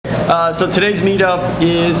So today's meetup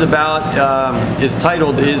is about, is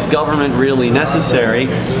titled, "Is Government Really Necessary?"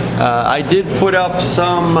 I did put up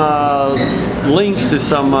some links to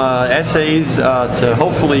some essays to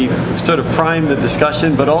hopefully sort of prime the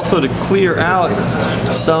discussion, but also to clear out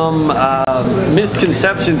some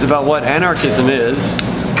misconceptions about what anarchism is.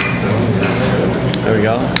 There we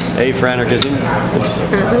go. A for anarchism. Oops.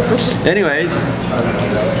 Anyways,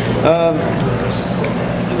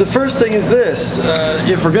 the first thing is this.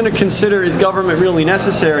 If we're going to consider is government really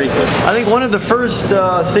necessary, I think one of the first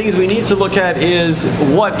things we need to look at is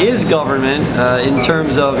what is government in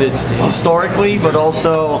terms of its historically, but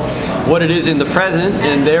also what it is in the present,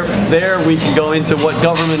 and there we can go into what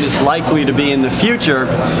government is likely to be in the future.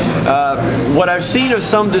 What I've seen of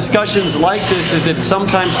some discussions like this is it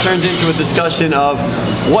sometimes turns into a discussion of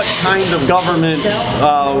what kind of government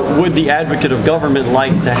would the advocate of government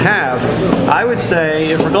like to have. I would say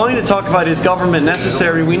if we're going to talk about is government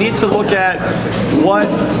necessary, we need to look at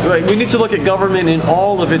government in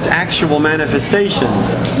all of its actual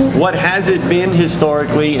manifestations. What has it been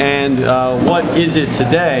historically, and what is it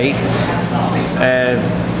today?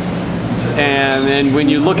 And when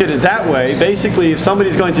you look at it that way, basically if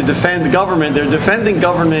somebody's going to defend the government, they're defending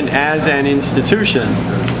government as an institution.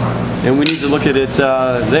 And we need to look at it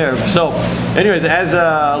there. So anyways, as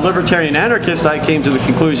a libertarian anarchist, I came to the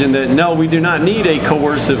conclusion that no, we do not need a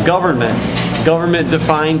coercive government. Government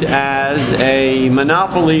defined as a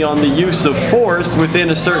monopoly on the use of force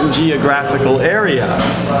within a certain geographical area.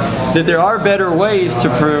 That there are better ways to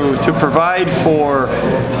provide for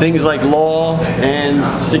things like law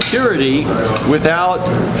and security without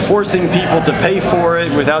forcing people to pay for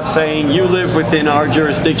it, without saying you live within our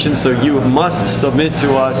jurisdiction so you must submit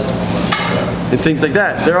to us, and things like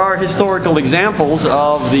that. There are historical examples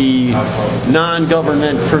of the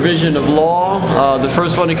non-government provision of law. The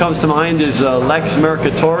first one that comes to mind is Lex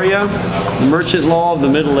Mercatoria, merchant law of the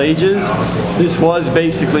Middle Ages. This was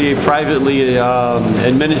basically a privately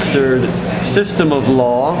administered system of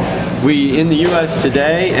law. In the U.S.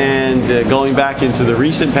 today, and going back into the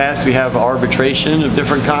recent past, we have arbitration of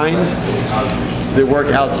different kinds that work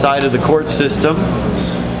outside of the court system.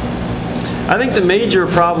 I think the major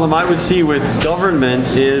problem I would see with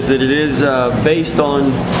government is that it is based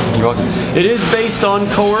on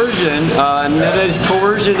coercion, and that is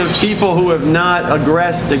coercion of people who have not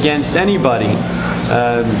aggressed against anybody.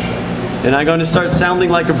 And I'm going to start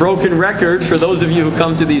sounding like a broken record for those of you who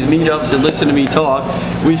come to these meetups and listen to me talk.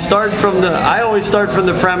 I always start from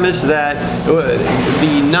the premise that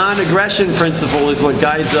the non-aggression principle is what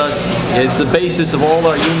guides us. It's the basis of all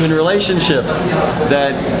our human relationships.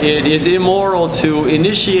 That it is immoral to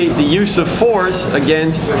initiate the use of force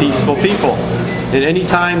against peaceful people. And any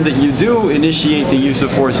time that you do initiate the use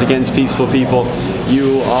of force against peaceful people,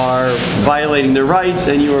 you are violating their rights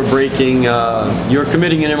and you are you're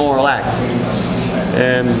committing an immoral act.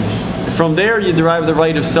 And from there you derive the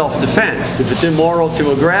right of self-defense. If it's immoral to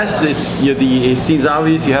aggress, it seems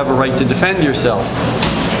obvious you have a right to defend yourself.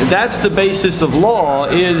 And that's the basis of law,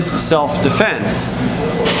 is self-defense.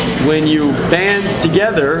 When you band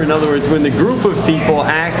together, in other words, when the group of people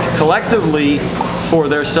act collectively for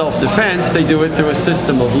their self-defense, they do it through a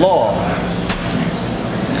system of law.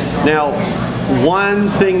 Now, one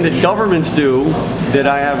thing that governments do that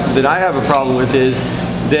I have a problem with is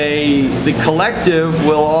the collective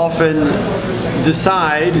will often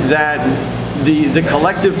decide that the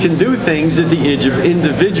collective can do things that the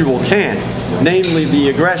individual can't, namely the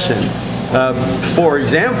aggression. For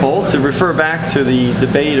example, to refer back to the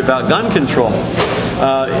debate about gun control,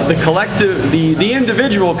 the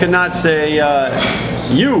individual cannot say,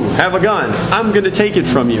 you have a gun, I'm going to take it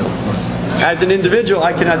from you. As an individual,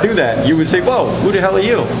 I cannot do that. You would say, whoa, who the hell are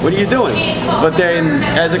you? What are you doing? But then,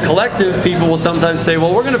 as a collective, people will sometimes say,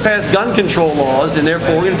 well, we're going to pass gun control laws, and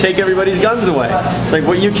therefore we're going to take everybody's guns away. Like,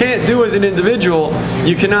 what you can't do as an individual,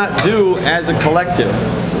 you cannot do as a collective.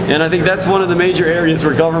 And I think that's one of the major areas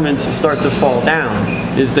where governments start to fall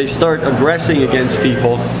down, is they start aggressing against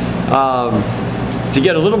people. To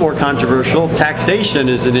get a little more controversial, taxation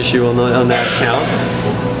is an issue on that account.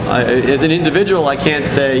 As an individual, I can't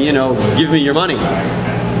say, give me your money.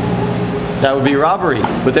 That would be robbery.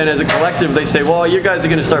 But then as a collective, they say, well, you guys are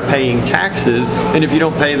going to start paying taxes, and if you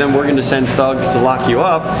don't pay them, we're going to send thugs to lock you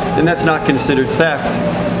up, and that's not considered theft.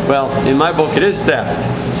 Well, in my book, it is theft.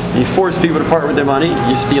 You force people to part with their money,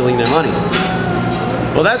 you're stealing their money.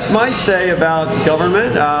 Well, that's my say about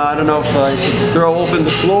government. I don't know if I should throw open the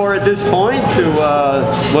floor at this point to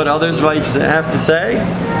what others might have to say.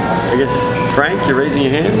 I guess, Frank, you're raising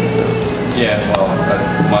your hand? Yeah, well,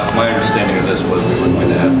 my understanding of this was we were going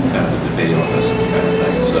to have kind of a debate on this kind of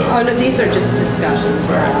thing. So. Oh, no, these are just discussions.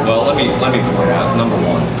 Right. Well, let me point out, number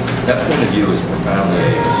one, that point of view is profoundly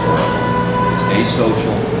ahistorical. It's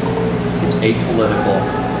asocial, it's apolitical,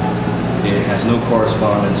 it has no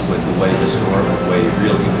correspondence with the way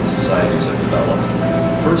real human societies have developed.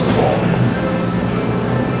 First of all,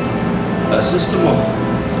 a system of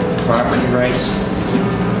property rights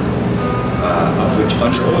which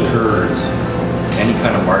undergirds any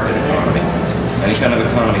kind of market economy, any kind of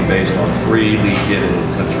economy based on freely given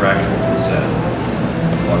contractual consent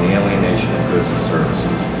on the alienation of goods and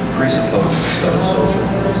services, presupposes a set of social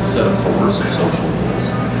rules, a set of coercive social rules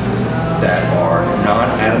that are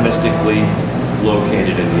non-atomistically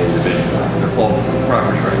located in the individual. They're called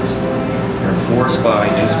property rights. They're enforced by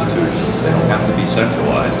institutions. They don't have to be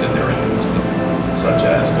centralized in their enforcement, such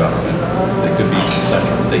as government. They could be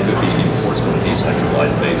enforced on a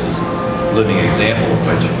decentralized basis. A living example of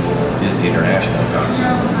which is the international economy.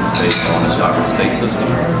 It's based on a sovereign state system.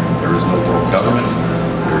 There is no world government.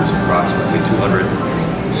 There's approximately 200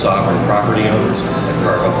 sovereign property owners that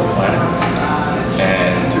carve up the planet.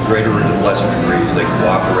 And to greater or lesser degrees, they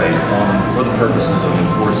cooperate for the purposes of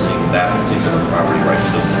enforcing that particular property rights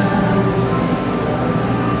system.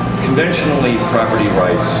 Conventionally, property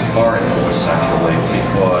rights are enforced centrally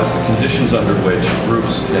because the conditions under which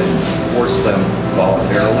groups can enforce them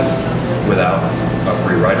voluntarily without a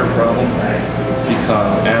free rider problem become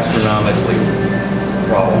astronomically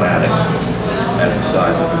problematic as the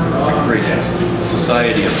size of the group increases. A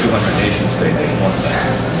society of 200 nation states is one thing.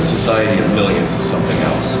 A society of millions is something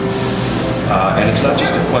else. And it's not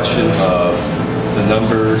just a question of the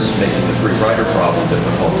numbers making the free rider problem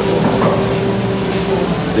difficult to overcome.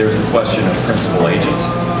 There's the question of principal agent.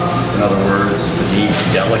 In other words, the need to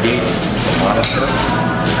delegate, to monitor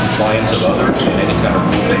the compliance of others in any kind of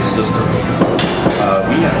rule-based system.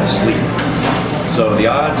 We have to sleep. So the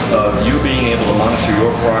odds of you being able to monitor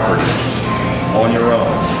your property on your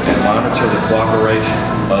own and monitor the cooperation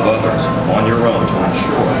of others on your own to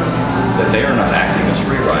ensure that they are not acting as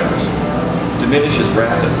free riders diminishes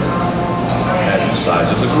rapidly as the size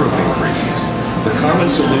of the group increases. The common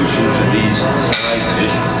solution to these size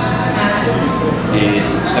issues is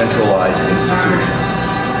centralized institutions,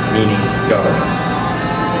 meaning government.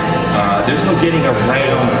 There's no getting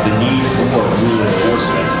around the need for rule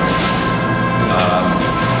enforcement.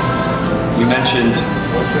 You mentioned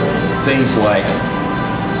things like,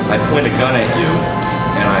 I point a gun at you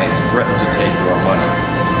and I threaten to take your money.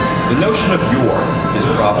 The notion of your is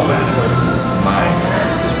problematic. Mine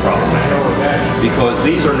is problematic. Because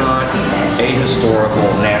these are not ahistorical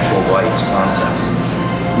natural rights concepts.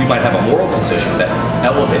 We might have a moral position that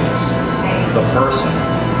elevates the person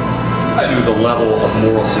to the level of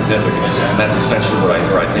moral significance, and that's essentially where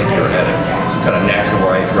I think you're headed. Some kind of natural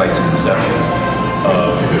rights conception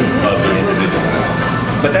of the individual.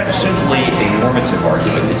 But that's simply a normative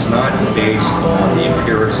argument. It's not based on the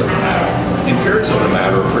empirics of the matter. The empirics of the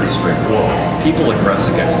matter are pretty straightforward. People aggress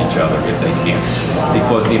against each other if they can,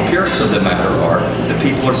 because the empirics of the matter are that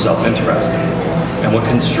people are self-interested. And what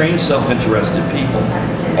constrains self-interested people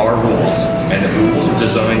are rules, and if rules are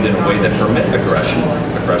designed in a way that permit aggression,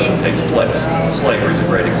 aggression takes place. Slavery is a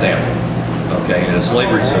great example. Okay, in a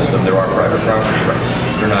slavery system, there are private property rights.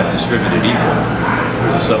 They're not distributed equally.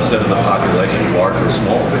 There's a subset of the population, large or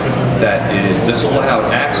small, that is disallowed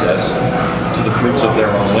access to the fruits of their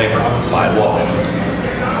own labor by law,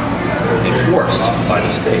 enforced by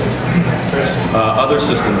the state. Other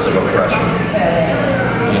systems of oppression,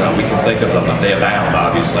 you know, we can think of them, they abound,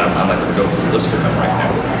 obviously. I'm not going to go through the list of them right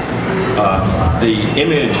now. The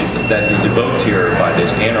image that is evoked here by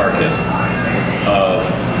this anarchism of,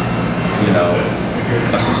 you know,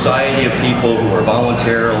 a society of people who are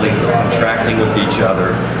voluntarily contracting with each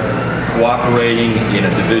other, cooperating in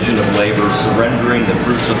a division of labor, surrendering the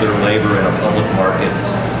fruits of their labor in a public market,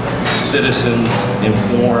 citizens,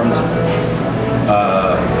 informed,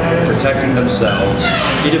 protecting themselves.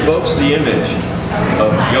 It evokes the image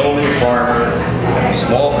of young farmer,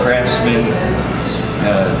 small craftsman.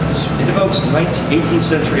 It evokes 18th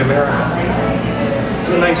century America.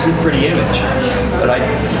 It's a nice and pretty image, but I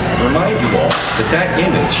remind you all that that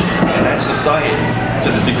image and that society,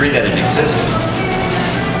 to the degree that it existed,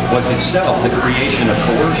 was itself the creation of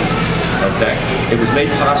coercion. Okay, it was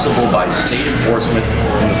made possible by state enforcement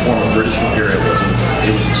in the form of British imperialism.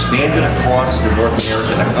 It was expanded across the North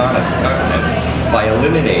American continent by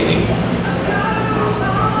eliminating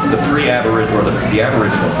the pre-Aboriginal or the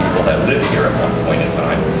Aboriginal people that lived here at one point in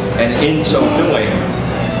time, and in so doing,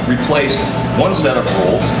 replaced one set of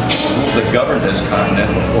rules that governed this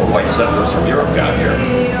continent before white settlers from Europe got here,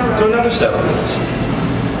 to another set of rules.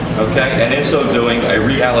 Okay, and in so doing, a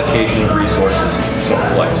reallocation of resources took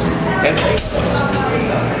place and takes place.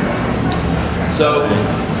 So,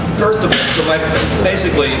 first of all,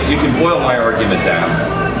 basically, you can boil my argument down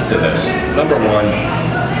to this. Number one,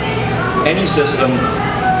 any system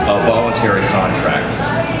of voluntary contract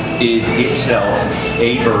is itself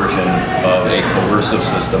a version of a coercive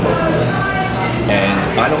system of rule. And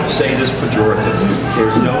I don't say this pejoratively.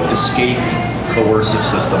 There's no escaping coercive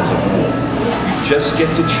systems of rule. You just get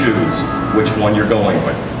to choose which one you're going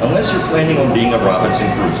with, unless you're planning on being a Robinson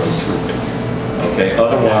Crusoe, truly. Okay,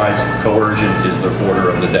 otherwise, coercion is the order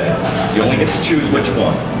of the day. You only get to choose which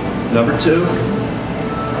one. Number two,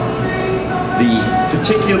 the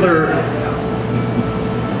particular,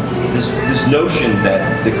 this notion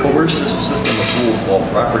that the coercive system of rule called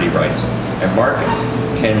property rights and markets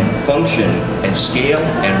can function and scale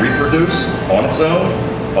and reproduce on its own,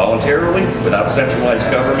 voluntarily, without centralized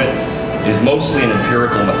government, is mostly an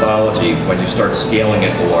empirical mythology when you start scaling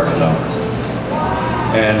it to large numbers.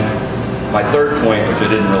 And my third point, which I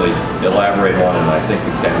didn't really elaborate on, and I think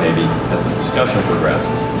we can maybe as the discussion progresses,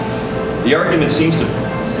 the argument seems to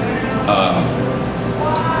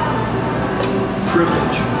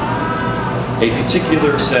privilege a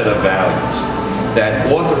particular set of values that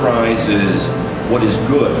authorizes what is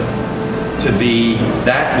good to be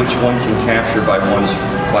that which one can capture by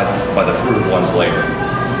the fruit of one's labor.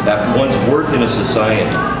 That one's worth in a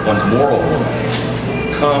society, one's moral worth,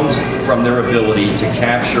 comes from their ability to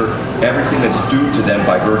capture everything that's due to them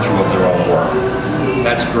by virtue of their own work.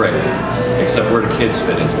 That's great, except where do kids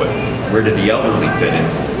fit into it? Where do the elderly fit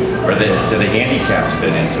into it? Where do the handicapped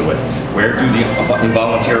fit into it? Where do the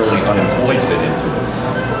involuntarily unemployed fit into it?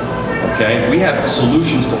 Okay, we have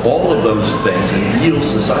solutions to all of those things in real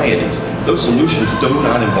societies. Those solutions do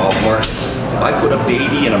not involve markets. If I put a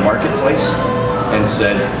baby in a marketplace and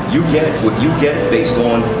said, you get what you get based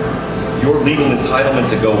on your legal entitlement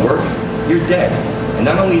to go work, you're dead. And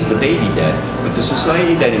not only is the baby dead, but the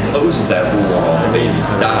society that imposes that rule on all the babies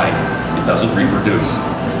dies. It doesn't reproduce.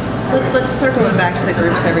 So let's circle it back to the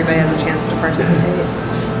group so everybody has a chance to participate.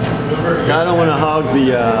 I don't want to hog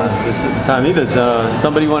the time either. Does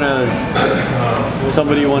somebody want to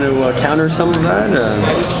counter some of that?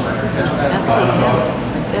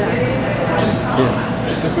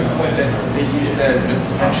 Just a quick point that you said,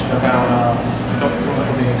 mentioned about someone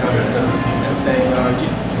holding a gun and saying,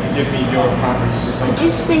 give me your property or something. Could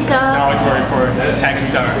you speak up? Allegory for tax,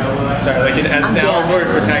 sorry, like as an allegory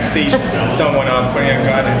for taxation, someone putting a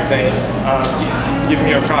gun and saying, give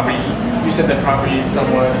me your property. You said that property is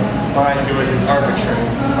someone mine, yours is arbitrary.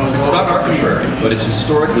 It's not arbitrary, but it's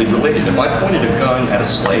historically related. If I pointed a gun at a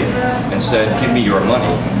slave and said, give me your money,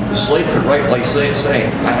 the slave could rightly say,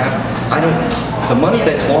 the money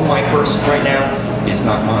that's on my person right now is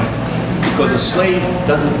not mine. Because a slave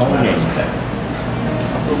doesn't own anything.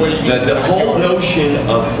 The whole notion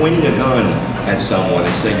of pointing a gun at someone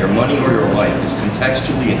and saying your money or your life is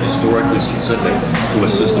contextually and historically specific to a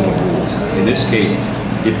system of rules. In this case,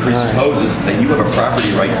 it presupposes that you have a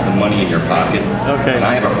property right to the money in your pocket, and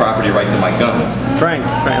I have a property right to my gun. Frank,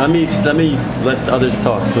 let me let others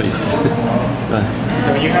talk, please.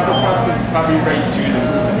 You have a property right to the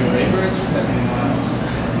fruits of your labor, or something?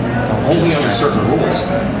 Only under certain rules.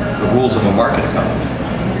 The rules of a market economy,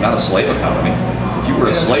 not a slave economy. If you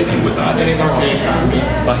were a slave, you would not. Any market economy.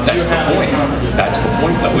 But that's the point. That's the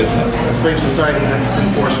point, though, isn't it? A slave society that's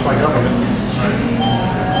enforced by government.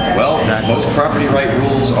 Well, most property right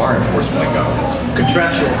rules are enforced by governments.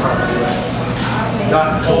 Contractual property rights,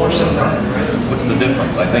 not coercive property rights. What's the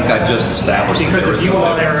difference? I think I've just established Because if you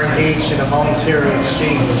and I are engaged in a voluntary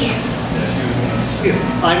exchange, if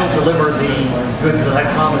I don't deliver the goods that I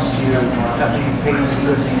promised you after you paid me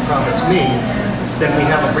the goods that you promised me, then we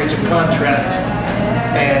have a breach of contract,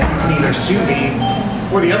 and you can either sue me,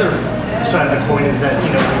 or the other side of the coin is that,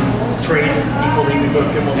 you trade equally, we both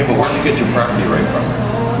get what we Yeah, but where'd you get your property right from?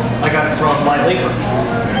 I got it from my labor.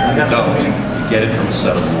 You don't. You get it from a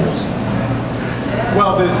set of rules.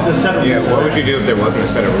 Well, there's the set of rules. What would you do if there wasn't a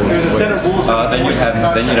set of rules? There's a set of rules. Then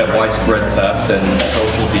you'd have widespread theft and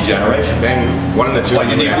social degeneration. Then one of the two Why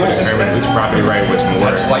you would need have to rules. determine which property right was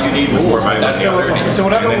more. That's why you need was more rules. violent than the other. So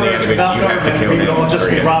in other And then words, you without have to government, kill we would them all just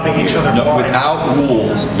be for it. robbing each other No, blind. without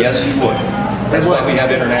rules, yes, you would. That's why we have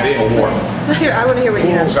international war. I want to hear what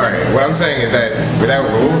you have to say. Sorry, what I'm saying is that without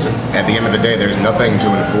rules, at the end of the day, there's nothing to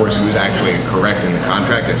enforce who's actually correct in the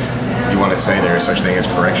contract. If you want to say there is such thing as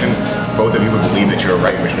correction, both of you would believe that you're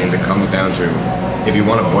right, which means it comes down to, if you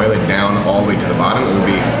want to boil it down all the way to the bottom, it would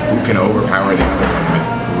be who can overpower the other one with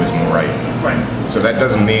who is more right. Right. So that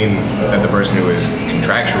doesn't mean that the person who is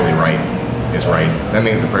contractually right is right. That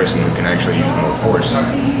means the person who can actually use more force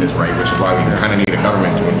is right, which is why we kind of need a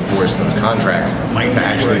government to enforce those contracts, to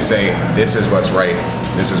actually say this is what's right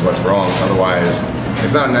this is what's wrong. Otherwise,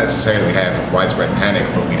 it's not necessarily we'd have widespread panic,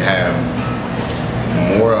 but we'd have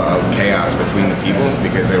more of chaos between the people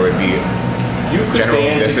because there would be You could general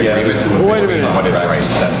band together disagreement to Wait a avoid minute. what is contracts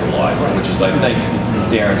right. decentralized, which is, I think,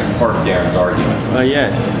 part of Darren's argument.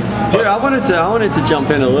 Yes. Here, I wanted to jump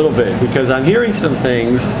in a little bit because I'm hearing some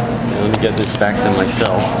things. Let me get this back to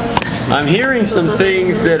myself. I'm hearing some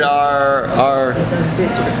things that are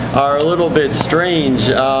a little bit strange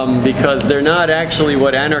because they're not actually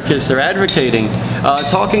what anarchists are advocating.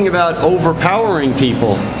 Talking about overpowering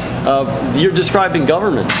people, you're describing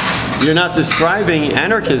government. You're not describing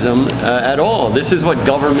anarchism at all. This is what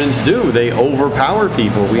governments do. They overpower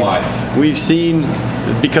people. Why? We've seen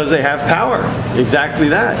because they have power. Exactly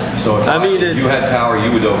that. So if it's- you had power,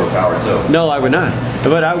 you would overpower too. no, I would not.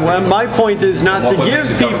 But my point is not to What give makes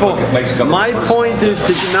the people. government- what makes government My first? point is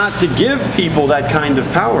to not to give people that kind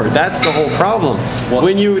of power. That's the whole problem. Well-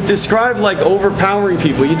 When you describe like overpowering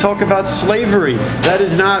people, you talk about slavery. That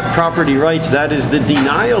is not property rights. That is the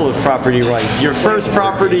denial of property rights. Your first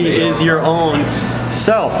property is your own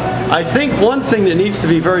self. I think one thing that needs to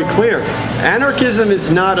be very clear: anarchism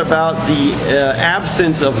is not about the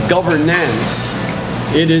absence of governance.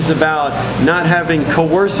 It is about not having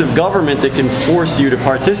coercive government that can force you to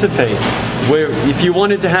participate. Where if you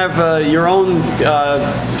wanted to have your own,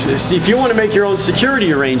 if you want to make your own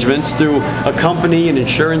security arrangements through a company, an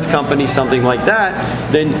insurance company, something like that,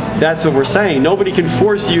 then that's what we're saying. Nobody can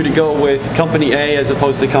force you to go with company A as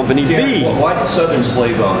opposed to company B. Well, why did Southern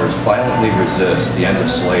slave owners violently resist the end of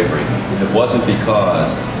slavery? It wasn't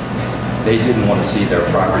because they didn't want to see their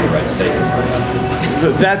property rights taken from them.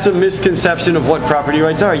 That's a misconception of what property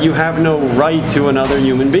rights are. You have no right to another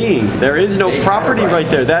human being. There is no They had a property right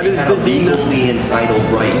there. That They is had the a legally entitled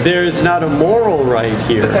right. There is not a moral right But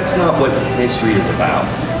here. that's not what history is about.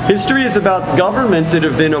 History is about governments that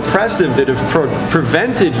have been oppressive, that have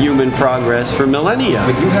prevented human progress for millennia.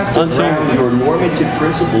 But you have to Until- ground your normative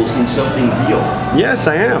principles in something real. Yes,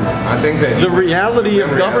 I am. I think that The reality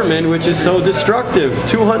of government, which is so destructive.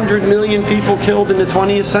 200 million people killed in the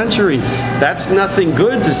 20th century. That's nothing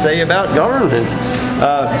good to say about government.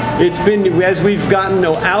 It's been, as we've gotten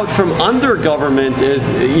out from under government,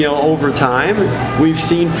 over time, we've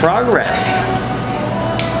seen progress.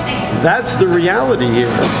 That's the reality here.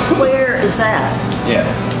 Where is that? Yeah.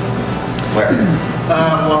 Where?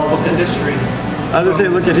 Well, look at history. I was gonna say,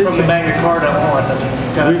 look at From the history. Magna Carta on, I mean,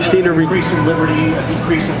 you've got We've seen a increase in liberty, a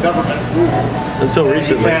decrease in government rule. Until And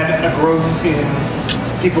recently. You've had a growth in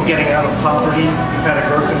people getting out of poverty. You've had a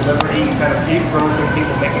growth in liberty. You've had a big growth in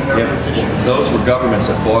people making their Yeah, own decisions. those were governments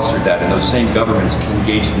that fostered that, and those same governments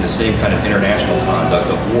engaged in the same kind of international conduct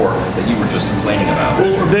of war that you were just complaining about.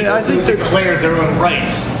 I think Who that declared their own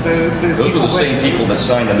rights. The Those were people the same went- people that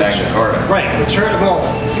signed the Magna Carta. Right, the church, well,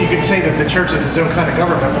 you could say that the church is its own kind of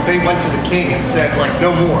government, but they went to the king and said, like,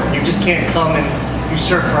 no more. You just can't come and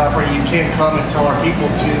usurp property. You can't come and tell our people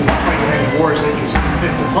to fight in any wars that you see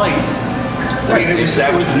fit to fight. Right, They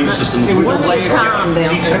established a new system of it was a What's way the of term down there?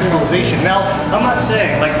 decentralization. Now, I'm not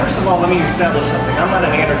saying, like, first of all, let me establish something. I'm not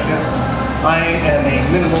an anarchist. I am a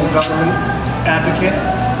minimal government advocate.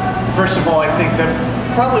 First of all, I think that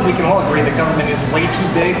probably we can all agree that government is way too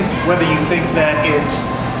big, whether you think that it's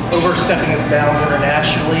overstepping its bounds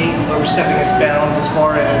internationally, overstepping its bounds as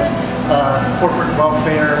far as corporate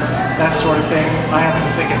welfare, that sort of thing. I happen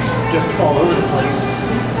to think it's just all over the place.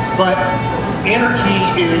 But anarchy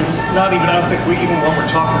is not even, I don't think even what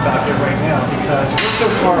we're talking about here right now, because we're so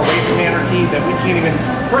far away from anarchy that we can't even,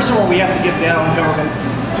 first of all, we have to get down government,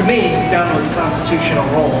 to me, down to its constitutional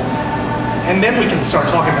role. And then we can start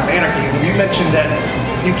talking about anarchy. And you mentioned that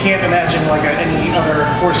you can't imagine like any other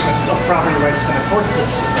enforcement of property rights than a court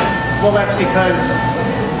system. Well, that's because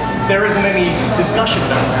there isn't any discussion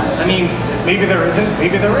about that. I mean, maybe there isn't,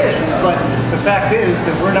 maybe there is, but the fact is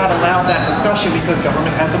that we're not allowed that discussion because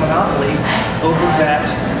government has a monopoly over that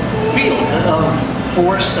field of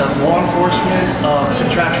force, of law enforcement, of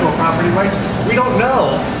contractual property rights. We don't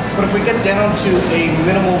know, but if we get down to a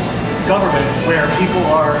minimal government where people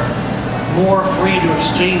are more free to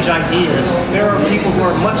exchange ideas, there are people who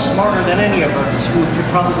are much smarter than any of us who could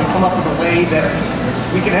probably come up with a way that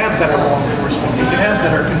we can have better law enforcement, we can have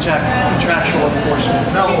better contractual enforcement.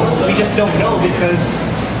 We just don't know because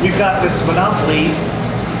we've got this monopoly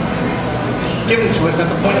given to us at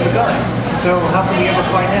the point of a gun. So how can we ever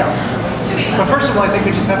find out? But first of all, I think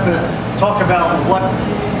we just have to talk about what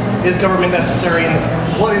is government necessary and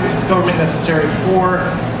what is government necessary for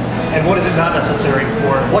and what is it not necessary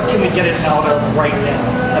for? What can we get it out of right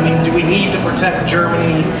now? I mean, do we need to protect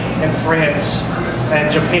Germany and France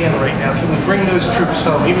and Japan right now. Can we bring those troops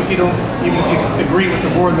home? Even if you agree with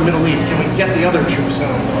the war in the Middle East, can we get the other troops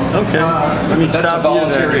home? Okay. Let me That's stop a you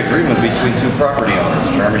there. voluntary agreement between two property owners,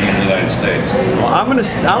 Germany and the United States. Well, I'm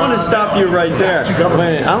gonna stop you right there.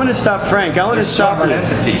 Wait, I'm gonna stop Frank. I want to stop you. sovereign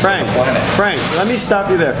entities Frank, on the planet. Frank, let me stop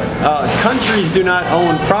you there. Countries do not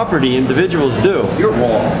own property. Individuals do. You're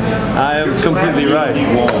wrong. I am You're completely right.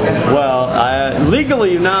 flatly wrong. Well,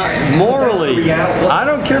 legally, not morally. That's the reality. I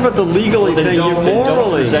don't care about the legally Well, thing. You then don't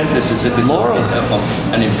morally. present this as if it's Morally.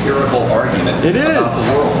 an empirical argument It is. about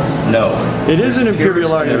the world. No. It is an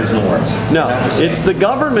imperial Empirics and argument. there's norms. No, Not the same. it's the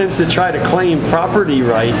governments that try to claim property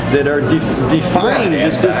rights that are defined Yeah,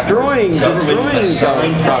 as destroying governments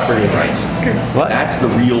assign property. rights. What? That's the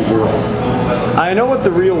real world. I know what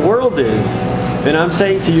the real world is, and I'm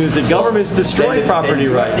saying to you is that governments destroy Then property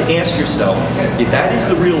you have rights. to ask yourself, if that is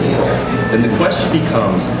the real world, then the question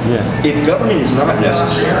becomes, Yes. if government is not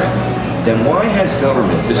necessary, then why has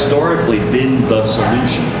government historically been the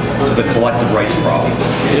solution to the collective rights problem?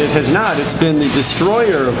 It has not. It's been the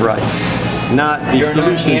destroyer of rights, not the You're not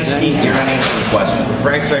solution. answering the question.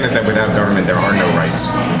 Frank's saying is that without government, there are no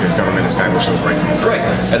rights because government established those rights in the first Right.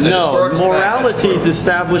 place. That's a No, historical fact. morality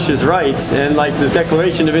establishes rights, and like the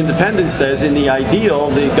Declaration of Independence says, in the ideal,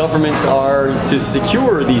 the governments are to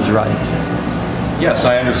secure these rights. Yes,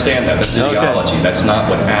 I understand that. That's Okay. ideology. That's not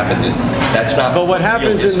what happened. That's not. But what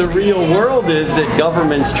happens in the real real world is that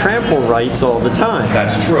governments trample rights all the time.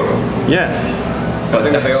 That's true. Yes. But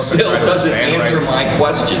think that they also still try to doesn't expand answer rights. my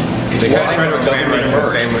question. They kind Why of try to would expand government rights in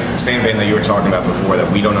the emerge? same vein that you were talking about before, that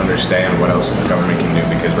we don't understand what else the government can do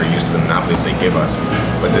because we're used to the monopoly that they give us.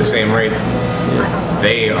 But at the same rate,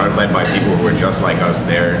 they are led by people who are just like us.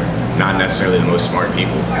 They're not necessarily the most smart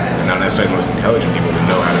people. They're not necessarily the most intelligent people that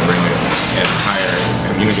know how to bring an entire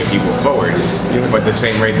community of people forward. But at the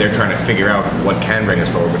same rate, they're trying to figure out what can bring us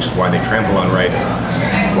forward, which is why they trample on rights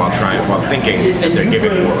while thinking that they're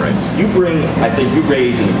giving more rights. I think you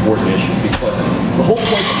raise an important issue because the whole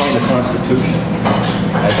point behind the Constitution,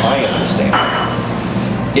 as I understand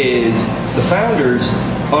it, is the founders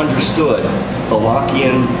understood the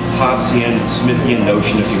Lockean, Hobbesian, Smithian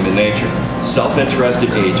notion of human nature. Self-interested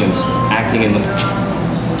agents acting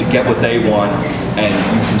to get what they want, and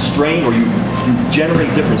you constrain or you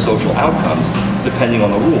generate different social outcomes depending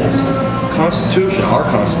on the rules. Our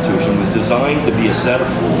Constitution was designed to be a set of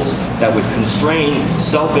rules that would constrain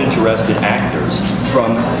self-interested actors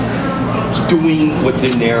from doing what's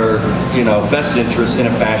in their best interest in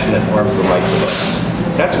a fashion that harms the rights of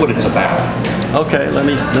others. That's what it's about. Okay,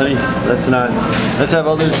 let's have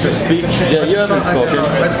others speak. Yeah, you haven't spoken.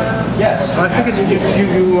 Yes. I think it's,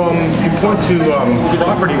 you point to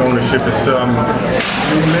property ownership as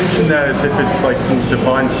you mentioned that as if it's like some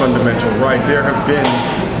divine fundamental right. There have been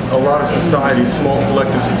a lot of societies, small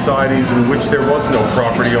collective societies, in which there was no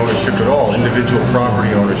property ownership at all, individual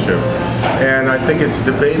property ownership. And I think it's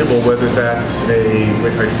debatable whether that's a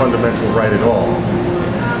fundamental right at all.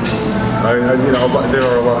 There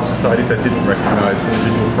are a lot of societies that didn't recognize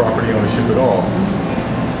individual property ownership at all.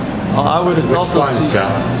 I would also see.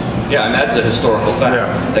 Yeah, and that's a historical fact. Yeah.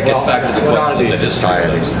 That gets back to the what are question of these the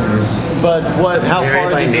history. societies? But how Can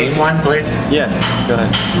far? anybody name one, please? Yes. Go ahead.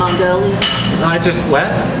 Mongolia? I just, what?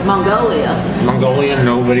 Mongolia. Mongolia,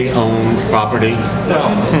 nobody owns property. No.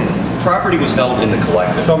 Property was held in the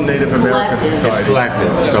collective. Some Native American Collective. It's societies.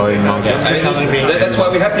 collective, so in Mongolia, I mean, telling me. that's why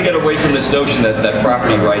we have to get away from this notion that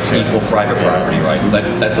property rights equal private property rights.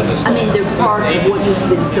 That's a mistake. I mean, they're part of what used to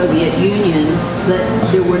be the Soviet Union, but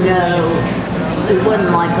there were it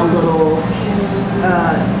wasn't like a little,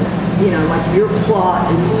 like your plot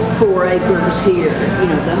is 4 acres here.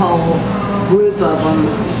 The whole group of them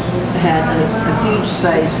had a huge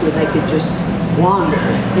space where they could just wander.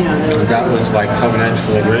 That was by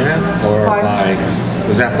covenantal agreement, or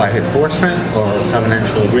was that by enforcement or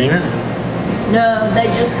covenantal agreement? No, they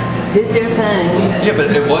just did their thing. Yeah, but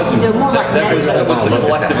it wasn't. They're more like That was the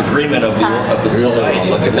collective agreement of the society.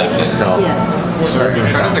 Look at that. So, Yeah. So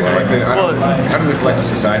how did the collective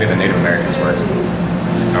society of the Native Americans work?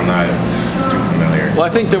 I'm not too familiar. Well, I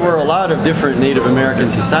think there were a lot of different Native American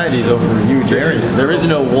societies over a huge area. There is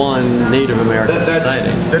no one Native American society.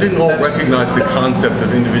 They didn't all recognize the concept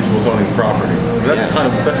of individuals owning property. That's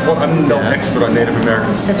I'm no expert on Native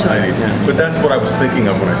American societies, but that's what I was thinking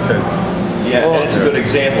of when I said that. Yeah, and it's a good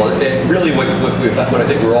example. Really, what I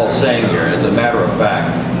think we're all saying here is, a matter of fact,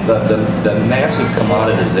 the massive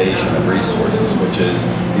commoditization of resources, which is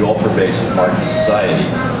the all-pervasive part of society,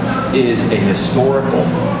 is a historical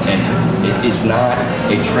entity. It is not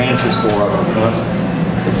a trans-historical concept.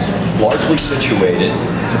 It's largely situated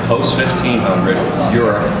to post-1500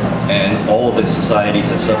 Europe and all of the societies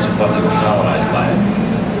that subsequently were colonized by it.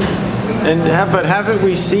 But haven't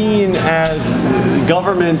we seen, as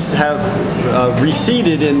governments have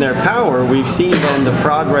receded in their power, we've seen then the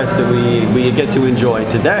progress that we get to enjoy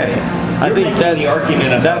today? I think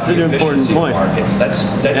that's an important point.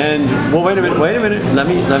 And well, wait a minute.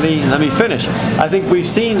 Let me finish. I think we've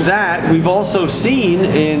seen that. We've also seen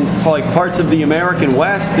in like parts of the American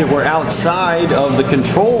West that were outside of the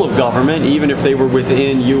control of government, even if they were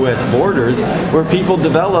within U.S. borders, where people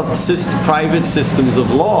developed private systems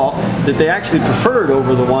of law that they actually preferred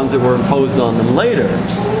over the ones that were imposed on them later.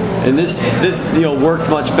 And this worked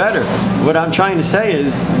much better. What I'm trying to say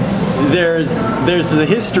is, there's the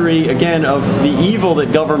history again of the evil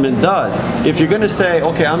that government does. If you're going to say,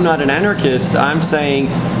 okay, I'm not an anarchist, I'm saying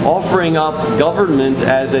offering up government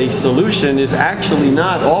as a solution is actually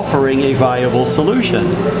not offering a viable solution.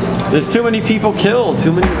 There's too many people killed,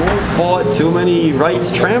 too many wars fought, too many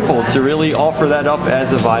rights trampled to really offer that up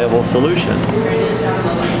as a viable solution.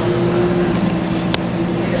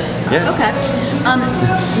 Yeah. Okay.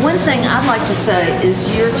 One thing I'd like to say is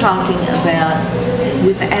you're talking about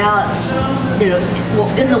without,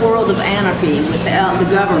 in the world of anarchy, without the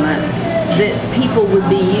government, that people would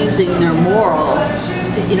be using their moral,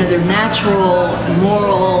 their natural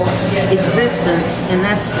moral existence, and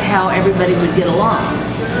that's how everybody would get along.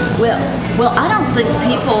 Well, I don't think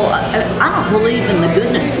I don't believe in the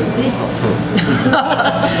goodness of people.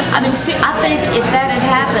 I mean, see, I think if that had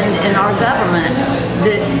happened in our government,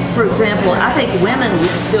 that, for example, I think women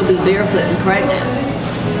would still be barefoot and pregnant.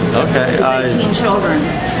 Okay. With 18 children.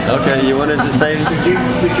 Okay, you wanted to say? Would you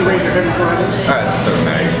raise your hand for it? All right, doesn't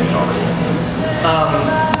matter. You can talk.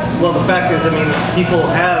 Well, the fact is, people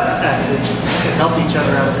have acted and helped each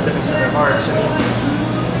other out of the goodness of their hearts.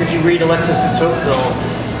 If you read Alexis de Tocqueville,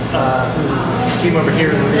 who came over here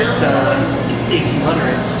in the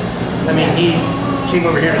mid-1800s, he came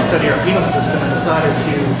over here to study our penal system and decided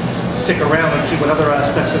to stick around and see what other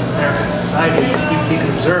aspects of American society he could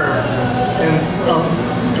observe. And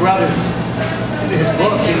throughout his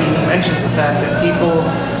book, he mentions the fact that people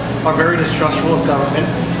are very distrustful of government,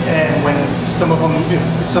 and when if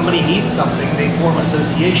somebody needs something, they form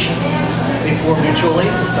associations, they form mutual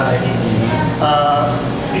aid societies. A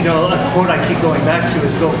quote I keep going back to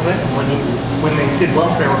is Bill Clinton when they did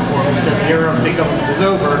welfare reform. He said the era of big government is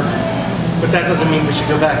over, but that doesn't mean we should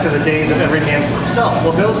go back to the days of every man for himself.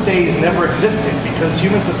 Well, those days never existed because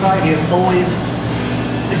human society has always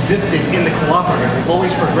existed in the cooperative. We've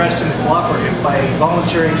always progressed in the cooperative by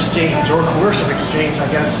voluntary exchange or coercive exchange, I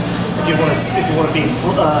guess, if you want to be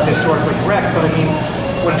historically correct. But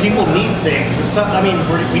when people need things,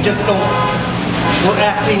 we just don't. We're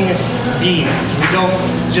acting beings. We don't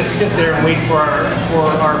just sit there and wait for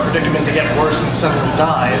our predicament to get worse and suddenly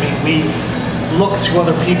die. We look to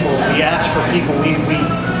other people. We ask for people. We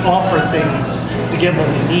offer things to get what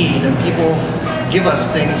we need, and people give us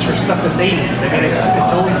things for stuff that they need.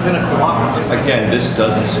 It's always been a cooperative. Again, this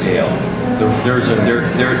doesn't scale. There is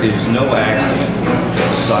no accident that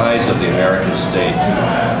the size of the American state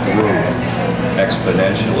grew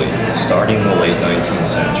exponentially starting in the late 19th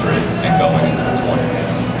century and going into the 20th.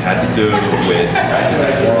 It had to do with the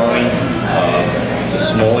decline of the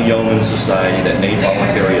small yeoman society that made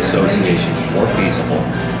voluntary associations more feasible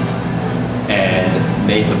and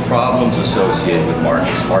made the problems associated with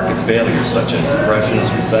market failures such as depressions,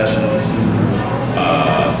 recessions,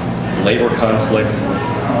 labor conflict,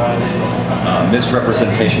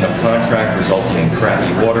 misrepresentation of contract resulting in crappy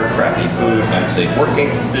water, crappy food, unsafe working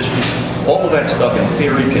conditions. All of that stuff in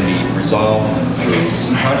theory can be resolved through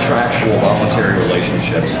contractual voluntary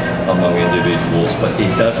relationships among individuals, but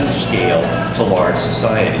it doesn't scale to large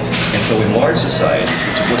societies. And so in large societies,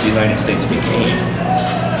 which is what the United States became,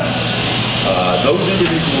 those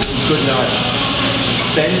individuals who could not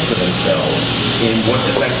fend for themselves in what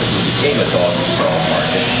effectively became a dog-eat-dog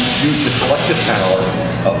market used the collective power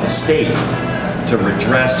of the state to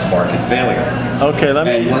redress market failure. Okay, let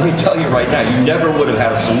me tell you right now, you never would have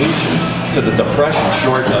had a solution to the depression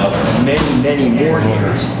short of many, many more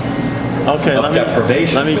years of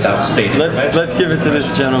deprivation without state intervention. Let's give it to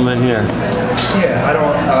this gentleman here. Yeah,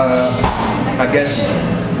 I guess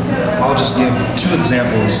I'll just give two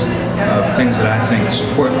examples of things that I think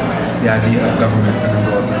support the idea of government and then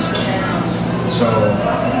go against it. So,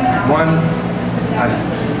 one,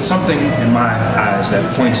 something in my eyes that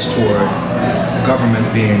points toward government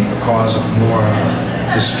being a cause of more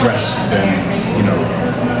distress than,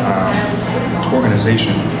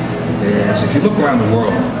 organization is if you look around the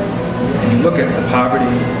world and you look at the poverty,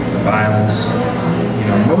 the violence,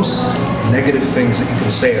 most negative things that you can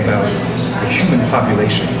say about the human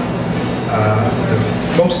population, the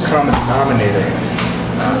most common denominator,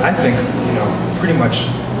 I think, pretty much,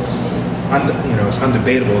 it's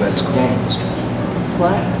undebatable that it's colonialism. It's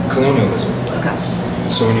what? Colonialism. Okay.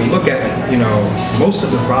 So when you look at, most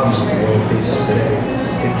of the problems that the world faces today,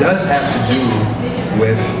 it does have to do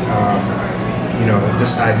with,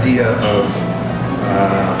 this idea of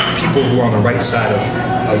people who are on the right side of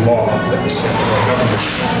a law that was set by a government,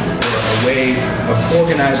 or a way of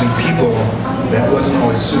organizing people that wasn't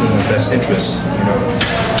always suiting their best interest,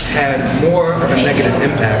 had more of a negative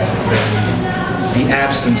impact than the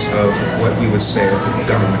absence of what we would say a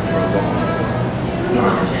government or a law.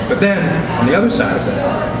 But then, on the other side of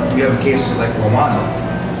that, we have cases like Rwanda.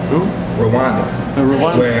 Who? Rwanda.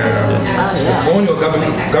 Rwanda. Where the colonial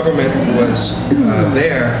government was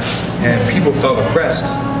there, and people felt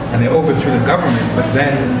oppressed, and they overthrew the government. But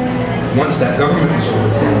then, once that government was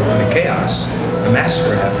overthrown in the chaos, a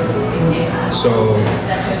massacre happened. So,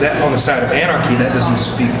 that on the side of anarchy, that doesn't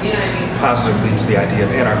speak positively to the idea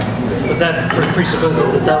of anarchy. But that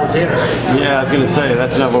presupposes that was anarchy. Yeah, I was going to say,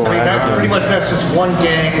 that's not what we're Pretty much that's just one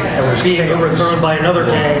gang being overthrown by another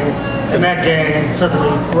gang, and that gang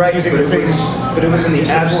suddenly using the same... But it was in the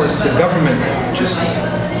absence, the government just...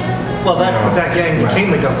 Well, that gang became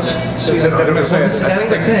the government. That's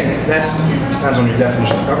the thing. That depends on your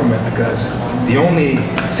definition of government, because the only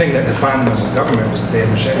thing that defined them as a government was that they had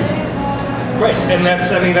machetes. Right, and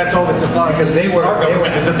that's all that defines because they were our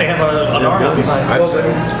government is that they have an army behind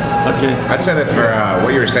Okay. I'd say that for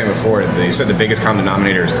what you were saying before, you said the biggest common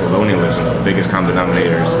denominator is colonialism. The biggest common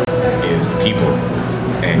denominator is people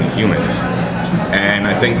and humans. And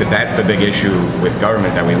I think that that's the big issue with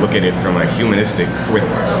government, that we look at it from a humanistic,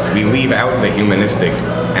 we leave out the humanistic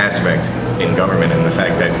aspect in government and the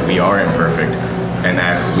fact that we are imperfect and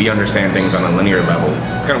that we understand things on a linear level.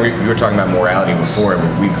 We were talking about morality before,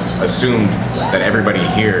 but we've assumed that everybody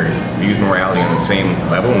here views morality on the same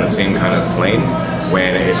level, in the same kind of plane,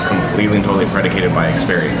 when it's completely and totally predicated by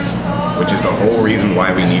experience, which is the whole reason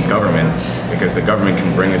why we need government, because the government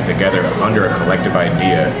can bring us together under a collective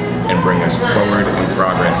idea and bring us forward in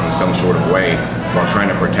progress in some sort of way while trying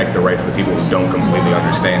to protect the rights of the people who don't completely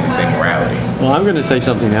understand the same morality. Well, I'm going to say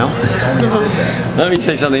something now. Let me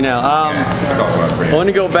say something now. That's also not I want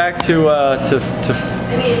to go back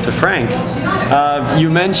to Frank. You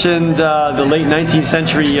mentioned the late 19th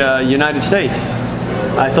century United States.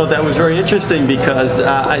 I thought that was very interesting because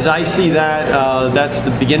as I see that, that's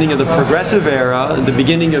the beginning of the progressive era, the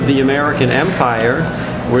beginning of the American empire,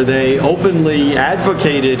 where they openly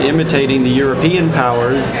advocated imitating the European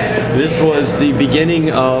powers. This was the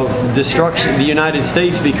beginning of destruction, the United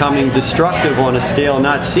States becoming destructive on a scale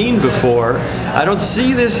not seen before. I don't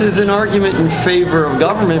see this as an argument in favor of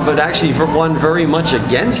government, but actually for one very much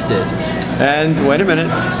against it. And wait a minute,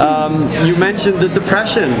 you mentioned the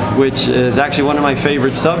Depression, which is actually one of my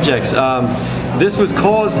favorite subjects. This was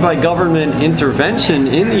caused by government intervention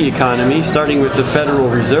in the economy, starting with the Federal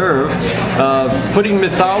Reserve. Putting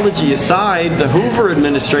mythology aside, the Hoover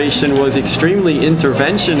administration was extremely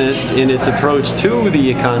interventionist in its approach to the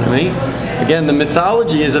economy. Again, the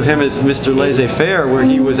mythology is of him as Mr. Laissez-faire, where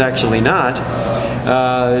he was actually not.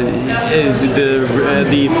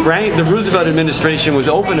 The Roosevelt administration was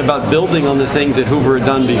open about building on the things that Hoover had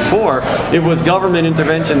done before. It was government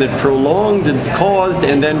intervention that caused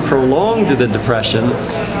and then prolonged the Depression.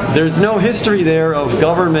 There's no history there of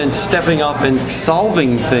government stepping up and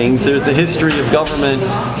solving things. There's a history of government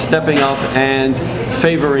stepping up and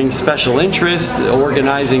favoring special interests,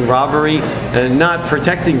 organizing robbery, and not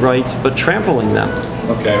protecting rights but trampling them.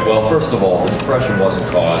 Okay, well, first of all, the Depression wasn't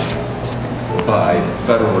caused by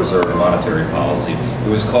Federal Reserve monetary policy. It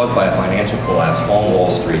was caused by a financial collapse on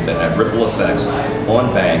Wall Street that had ripple effects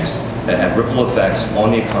on banks, that had ripple effects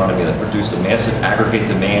on the economy, that produced a massive aggregate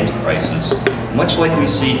demand crisis, much like we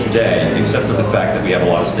see today, except for the fact that we have a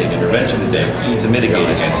lot of state intervention today to mitigate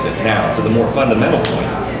against it. Now, to the more fundamental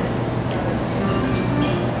point,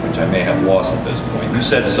 which I may have lost at this point, you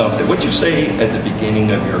said something. What'd you say at the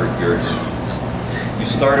beginning of your you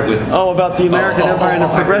started with... Oh, about the American Empire in the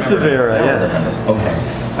Progressive era, yes. Okay.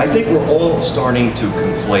 I think we're all starting to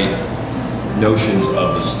conflate notions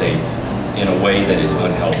of the state in a way that is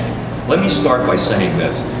unhealthy. Let me start by saying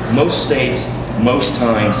this. Most states, most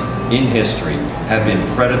times in history, have been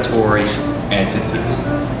predatory entities,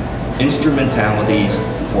 instrumentalities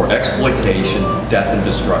for exploitation, death, and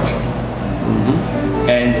destruction.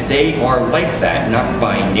 And they are like that, not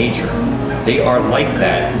by nature. They are like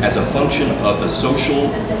that as a function of the social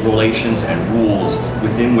relations and rules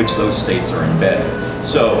within which those states are embedded.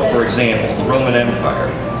 So, for example, the Roman Empire,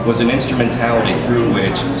 was an instrumentality through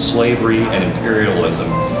which slavery and imperialism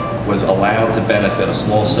was allowed to benefit a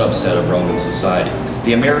small subset of Roman society.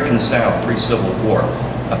 The American South, pre-Civil War,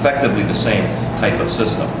 effectively the same type of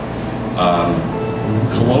system.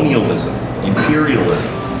 Colonialism, imperialism,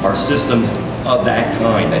 are systems of that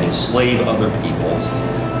kind that enslave other peoples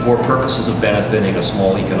for purposes of benefiting a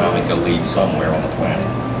small economic elite somewhere on the planet.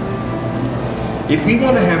 If we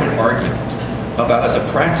want to have an argument about, as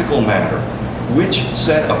a practical matter, which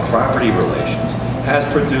set of property relations has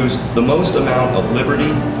produced the most amount of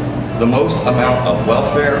liberty, the most amount of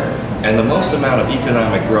welfare, and the most amount of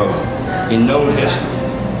economic growth in known history,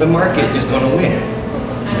 the market is going to win.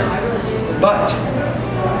 But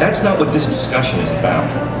that's not what this discussion is about.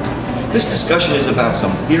 This discussion is about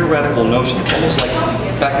some theoretical notion, almost like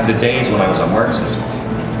back in the days when I was a Marxist.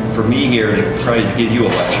 For me here to try to give you a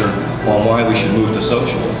lecture on why we should move to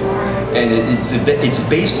socialism. And it's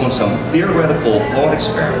based on some theoretical thought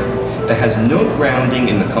experiment that has no grounding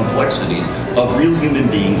in the complexities of real human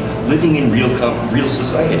beings living in real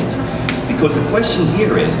societies. Because the question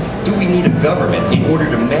here is, do we need a government in order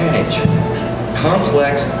to manage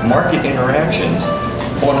complex market interactions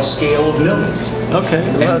on a scale of millions? Okay,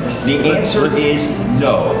 and the answer is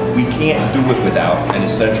no. We can't do it without an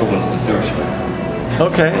essential institution.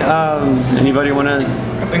 Okay, anybody want to?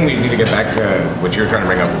 I think we need to get back to what you were trying to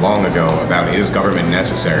bring up long ago about, is government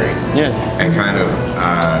necessary? Yes. And kind of,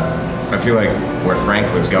 I feel like where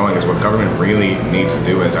Frank was going is what government really needs to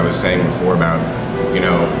do, as I was saying before about, you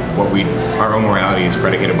know, our own morality is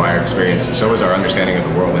predicated by our experience, and so is our understanding of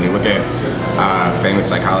the world. When you look at famous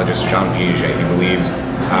psychologist Jean Piaget, he believes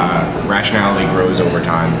rationality grows over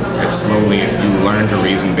time. It's slowly, you learn to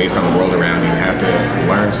reason based on the world around you. You have to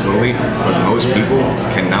learn slowly, but most people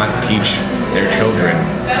cannot teach their children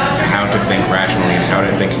how to think rationally and how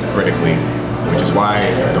to think critically. Which is why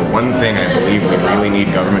the one thing I believe we really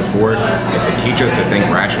need government for is to teach us to think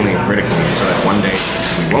rationally and critically, so that one day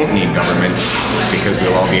we won't need government because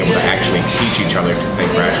we'll all be able to actually teach each other to think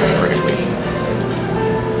rationally and critically.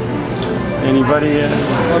 Anybody? I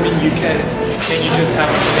mean, can you just have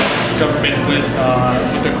a government with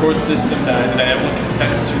a court system that everyone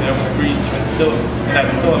consents to, that everyone agrees to, and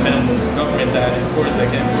that's still a minimalist government that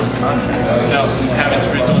can enforce contracts without having to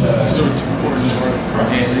resort to force or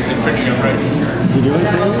infringing on rights. You doing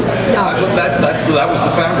something? That was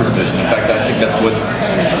the founder's vision. In fact, I think that's what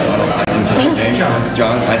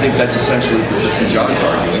John. I think that's essentially the position John's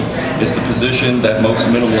arguing. Is the position that most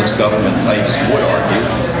minimalist government types would argue.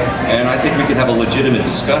 And I think we could have a legitimate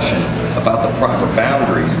discussion about the proper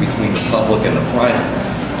boundaries between the public and the private.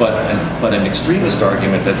 But an extremist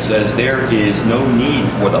argument that says there is no need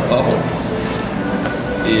for the public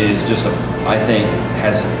is just, I think,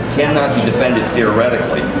 cannot be defended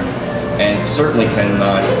theoretically, and certainly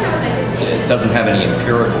doesn't have any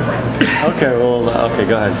empirical ground. Okay, well, okay,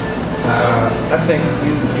 go ahead. I think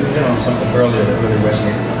you hit on something earlier that really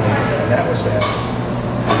resonated with me, and that was that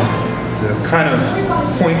the kind of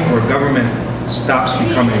point where government stops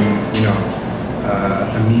becoming,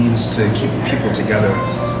 a means to keep people together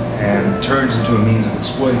and turns into a means of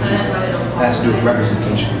exploiting people has to do with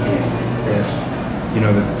representation. If,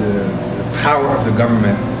 the power of the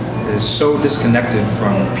government is so disconnected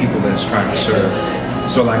from the people that it's trying to serve.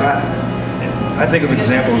 So like I think of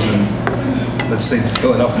examples in, let's say,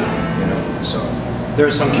 Philadelphia, so there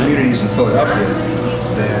are some communities in Philadelphia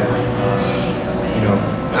that,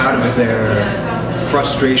 out of their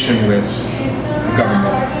frustration with the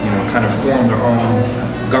government, kind of form their own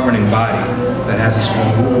governing body that has its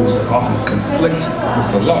own rules that often conflict with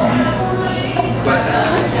the law. But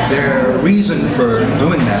their reason for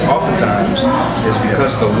doing that oftentimes is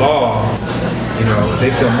because the law, they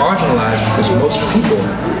feel marginalized because most people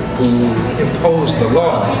who impose the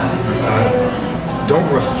law don't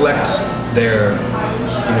reflect their,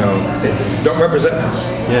 they don't represent them.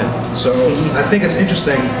 Yes. So I think it's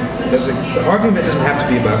interesting that the argument doesn't have to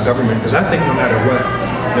be about government, because I think no matter what,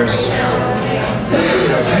 there's,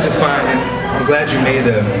 if you define it, I'm glad you made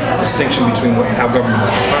a distinction between how government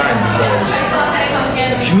is defined, because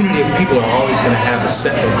a community of people are always going to have a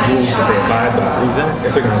set of rules that they abide by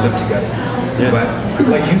if they're going to live together. Yes. But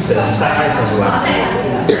like you said, size has a lot to do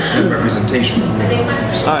with it, and representation.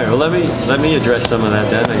 All right. Well, let me address some of that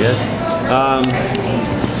then, I guess.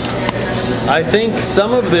 I think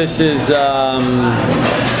some of this is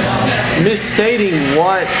misstating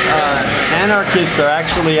what anarchists are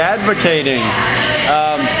actually advocating.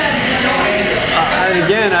 And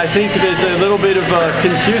again, I think there's a little bit of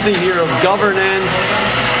confusing here of governance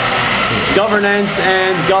governance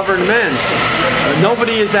and government.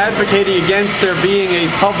 Nobody is advocating against there being a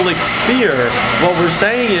public sphere. What we're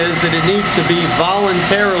saying is that it needs to be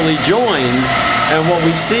voluntarily joined. And what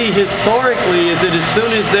we see historically is that as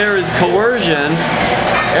soon as there is coercion,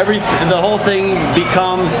 the whole thing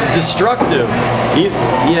becomes destructive.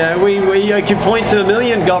 I can point to a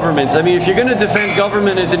million governments. I mean, if you're going to defend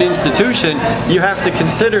government as an institution, you have to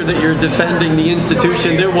consider that you're defending the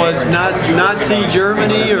institution. There was not Nazi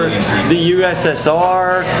Germany or the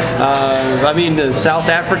USSR. I mean, the South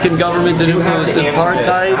African government that imposed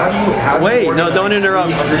apartheid. Wait, no, don't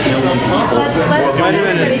interrupt. Wait a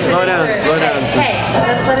minute. Slow down. Hey,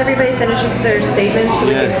 let's let everybody finish their statements so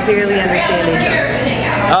we can clearly understand each other.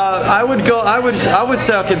 I would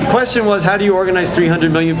say, okay, the question was, how do you organize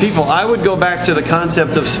 300 million people? I would go back to the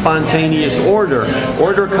concept of spontaneous order.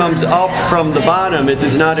 Order comes up from the bottom. It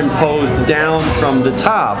is not imposed down from the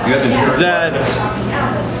top.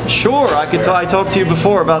 Sure, I talked to you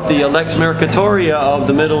before about the Lex Mercatoria of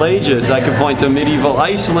the Middle Ages. I could point to medieval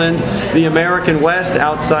Iceland, the American West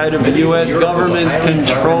outside of the U.S. government's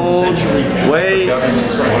controlled.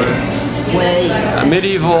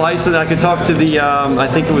 Medieval Iceland, I could talk to the, I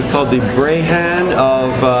think it was called the Brehon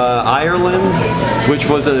of Ireland, which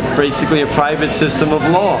was basically a private system of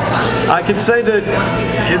law. I could say that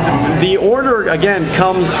the order, again,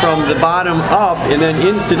 comes from the bottom up, and then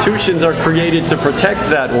institutions are created to protect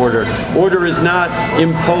that order. Order is not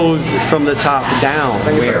imposed from the top down.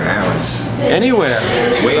 Where, Alex? Anywhere.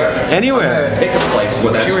 Where? Anywhere. Pick a place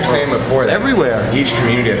where What you were saying before, that everywhere. Each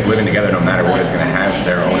community that's living together, no matter what, is going to have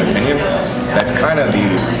their own opinion. That's kind of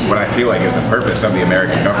what I feel like is the purpose of the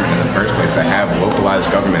American government in the first place, to have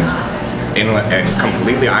localized governments in a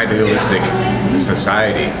completely idealistic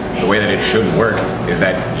society. The way that it should work is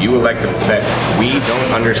that you elect that we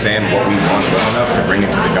don't understand what we want well enough to bring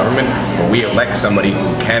it to the government, but we elect somebody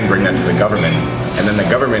who can bring that to the government. And then the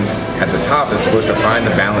government at the top is supposed to find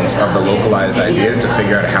the balance of the localized ideas to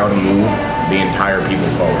figure out how to move the entire people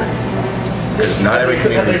forward. Because not every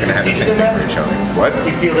community is going to have the same thing for each other. What?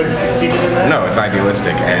 Do you feel they've succeeded in that? No, it's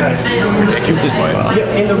idealistic and ridiculous, but...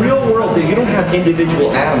 Yeah, in the real world, you don't have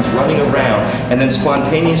individual atoms running around and then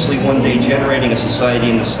spontaneously one day generating a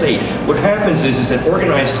society in the state. What happens is that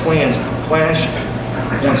organized clans clash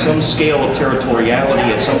on some scale of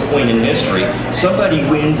territoriality at some point in history. Somebody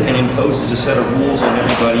wins and imposes a set of rules on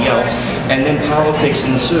everybody else, and then politics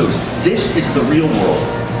ensues. This is the real world.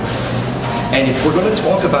 And if we're going to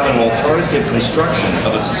talk about an alternative construction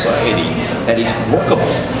of a society that is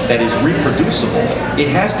workable, that is reproducible,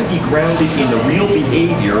 it has to be grounded in the real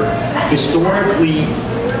behavior, historically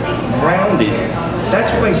grounded.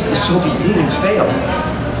 That's why the Soviet Union failed.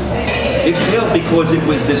 It failed because it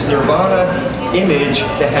was this nirvana image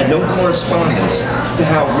that had no correspondence to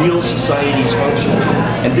how real societies function.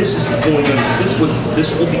 And this is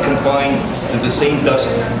this will be confined to the same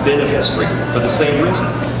dustbin of history for the same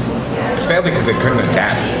reason. It failed because they couldn't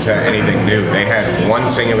adapt to anything new. They had one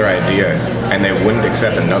singular idea, and they wouldn't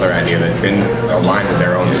accept another idea that didn't align with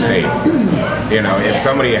their own state. You know, if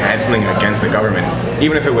somebody had something against the government,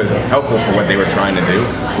 even if it was helpful for what they were trying to do,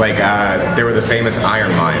 like there were the famous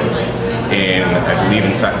iron mines in, I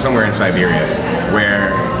believe, somewhere in Siberia,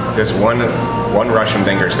 where this one Russian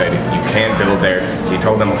thinker said you can't build there. He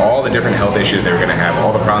told them all the different health issues they were going to have,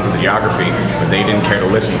 all the problems with the geography, but they didn't care to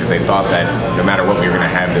listen because they thought that no matter what, we were going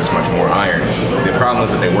to have this much more iron. The problem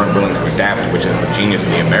was that they weren't willing to adapt, which is the genius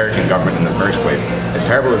of the American government in the first place. As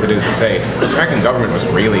terrible as it is to say, the American government was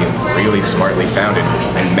really, really smartly founded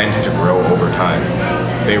and meant to grow over time.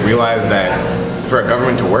 They realized that for a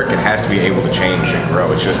government to work, it has to be able to change and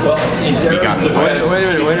grow. It's just begotten. Wait a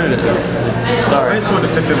minute. Sorry. I just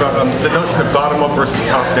wanted to say about the notion of bottom up versus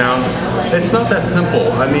top down. It's not that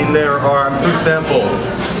simple. I mean, there are, for example,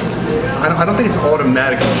 I don't think it's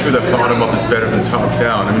automatically true that bottom up is better than top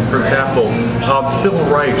down. I mean, for example, civil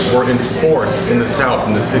rights were enforced in the South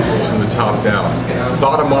in the 60s from the top down.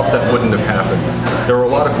 Bottom up, that wouldn't have happened. There were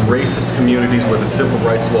a lot of racist communities where the civil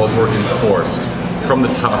rights laws were enforced from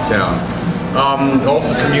the top down.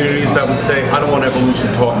 Also communities that would say, I don't want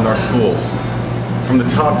evolution taught in our schools. From the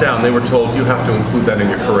top down, they were told, you have to include that in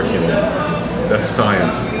your curriculum. That's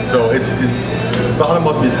science. So it's bottom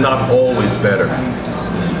up is not always better.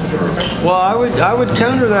 Well, I would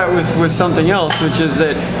counter that with something else, which is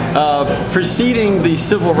that preceding the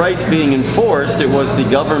civil rights being enforced, it was the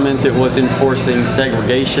government that was enforcing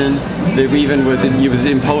segregation. That even was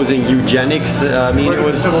imposing eugenics. I mean, it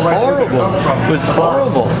was horrible. It was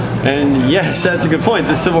horrible. And yes, that's a good point.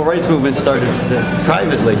 The civil rights movement started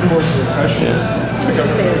privately.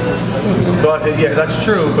 But yeah, that's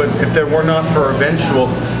true. But if there were not for eventual,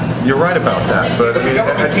 You're right about that, but I mean,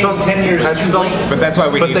 at some, 10 years at too some, late. But that's why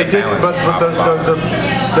we but need they to did. balance But top and bottom.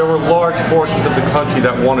 there were large portions of the country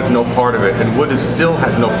that wanted no part of it, and would have still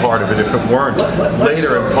had no part of it if it weren't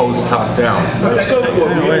later imposed top down. Let's go to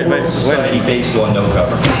a real world society based on no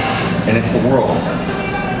government, and it's the world.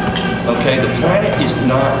 Okay, the planet is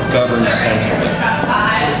not governed centrally.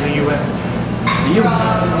 It's the UN. The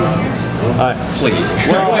UN. Please.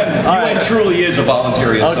 Well, UN truly is a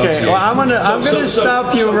voluntary association. Okay, well, I'm gonna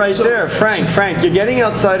stop you right there, Frank. You're getting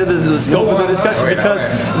outside of the scope of the discussion because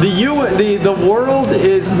the world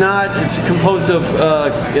is not composed of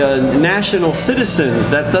national citizens.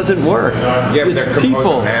 That doesn't work. Yeah, but they're It's composed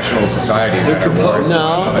people. of national societies that are composed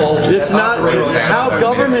No, it's not. How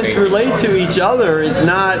governments relate to each other is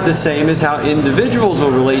not the same as how individuals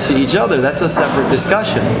will relate to each other. That's a separate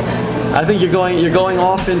discussion. I think you're going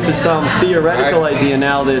off into some theoretical idea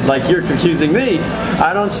now that, like, you're confusing me.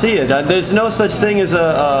 I don't see it. There's no such thing as an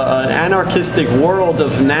anarchistic world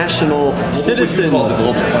of national citizens. What would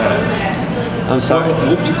you call the global planet? I'm sorry.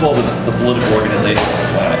 What would you call the political organization of the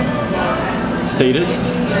planet? Statist?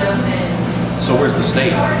 So where's the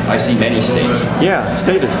state? I see many states. Yeah,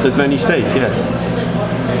 statist. The many states. Yes.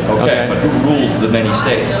 Okay, but who rules the many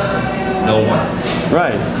states? No one.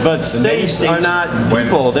 Right, but states are not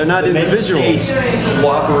people. They're not The many individuals. states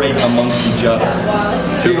cooperate amongst each other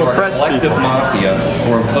To oppress are a collective people. mafia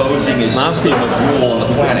for imposing a system of rule on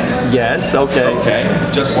the planet. Yes. Okay. Okay,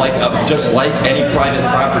 just like any private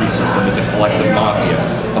property system is a collective mafia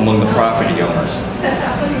among the property owners.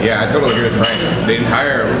 Yeah, I totally agree with Frank. The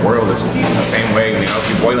entire world is the same way. You know, if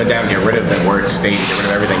you boil it down, get rid of the word state, get rid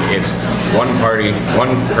of everything. It's one party,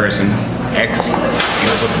 one person. X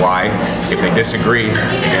deals with Y. If they disagree,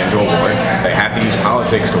 they get into a war. They have to use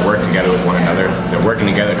politics to work together with one another. They're working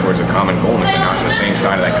together towards a common goal, and if they're not on the same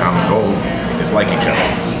side of that common goal, they dislike each other.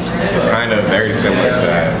 It's kind of very similar to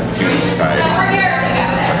human society.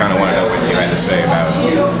 So I kind of want to know what you had to say about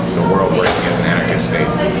the world working as an anarchist state.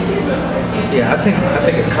 Yeah, I think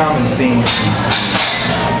a common theme seems to be,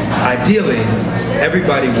 ideally,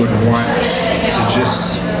 everybody would want to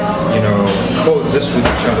just, coexist with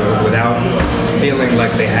each other without feeling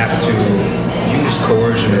like they have to use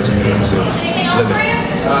coercion as a means of living.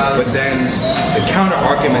 But then the counter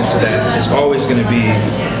argument to that is always going to be,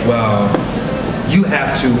 well, you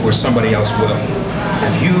have to or somebody else will.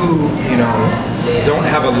 If you, don't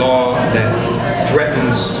have a law that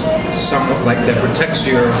threatens someone, like that protects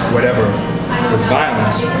your whatever with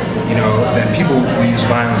violence, then people will use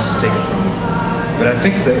violence to take it from you. But I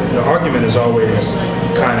think that the argument is always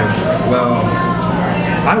kind of, well,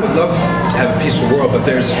 I would love to have a peaceful world, but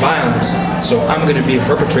there's violence, so I'm going to be a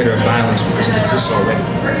perpetrator of violence because it exists already.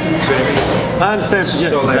 See what I mean? I understand.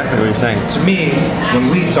 Yes, So, exactly what you're saying. To me,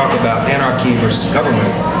 when we talk about anarchy versus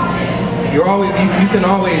government, you can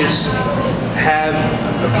always have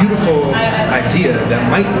a beautiful idea that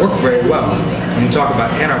might work very well when you talk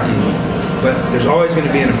about anarchy, but there's always going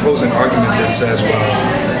to be an opposing argument that says, well,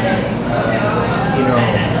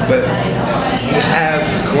 but we have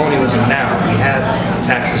colonialism now, we have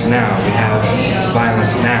taxes now, we have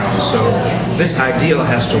violence now. So this ideal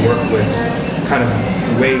has to work with kind of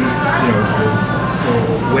the way,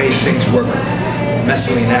 the way things work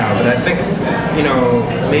messily now. But I think,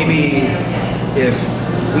 maybe if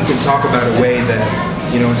we can talk about a way that,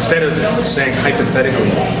 instead of saying hypothetically,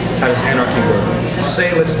 how does anarchy work?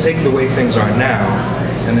 Say, let's take the way things are now,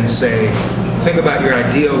 and then say, think about your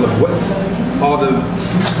ideal of what all the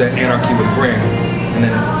fruits that anarchy would bring, and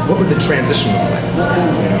then what would the transition look like?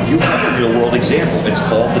 You have a real world example. It's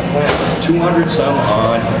called the planet. 200 some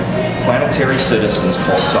odd planetary citizens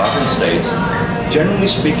called sovereign states, generally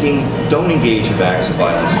speaking, don't engage in acts of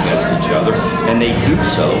violence against each other, and they do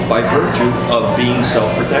so by virtue of being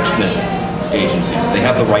self-protectionist agencies. They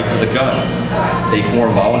have the right to the gun. They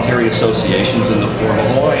form voluntary associations in the form of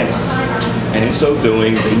alliances. And in so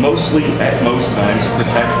doing, they mostly, at most times,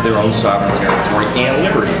 protect their own sovereign territory and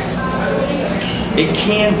liberty. It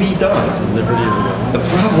can be done. The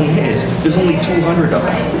problem is, there's only 200 of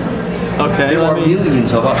them. Okay. There are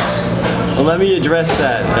millions of us. Well, let me address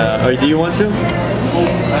that. Or do you want to?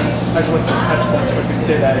 I just want to quickly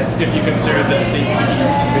say that if you consider the states to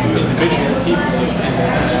be individual people in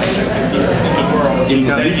the world,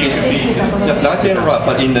 then you can be... Not to interrupt,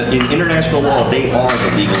 but in international law, they are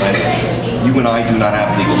the legal entities. You and I do not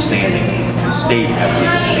have legal standing. The state has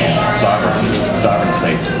legal standing. Sovereign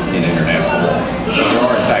states in international law. So there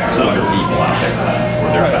are, in fact, 200 people out there.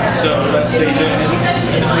 Right. So let's say that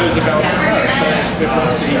there's a balance of power. So if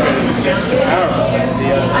one city gets too powerful, the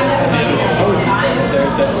other is opposing.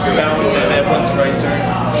 There's a balance, and everyone's rights are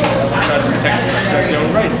protects their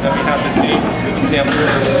own rights. And we have the same example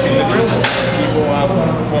in the real world. People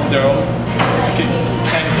form their own, can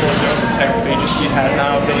form their own protective agency. It has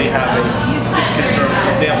not really have a specific historical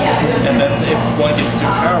example. And then if one gets too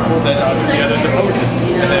powerful, then the others oppose it.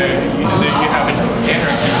 And there you have an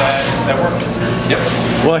anarchy that works. Yep.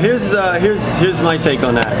 Well, here's my take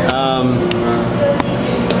on that.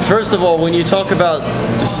 First of all, when you talk about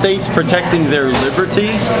the states protecting their liberty,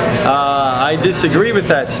 I disagree with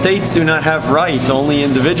that. States do not have rights, only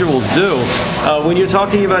individuals do. When you're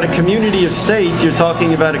talking about a community of states, you're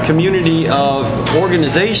talking about a community of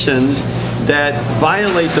organizations that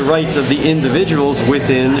violate the rights of the individuals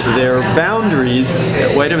within their boundaries.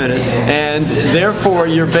 Wait a minute. And therefore,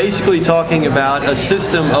 you're basically talking about a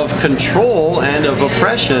system of control and of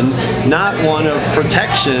oppression, not one of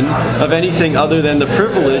protection of anything other than the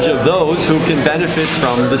privilege of those who can benefit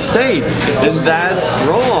from the state. And that's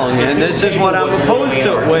wrong. And this is what I'm opposed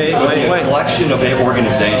to. Wait. A collection of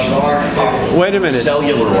organizations. Wait a minute.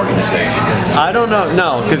 Cellular organizations. I don't know.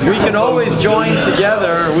 No, because we can always join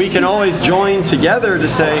together. We can always join together to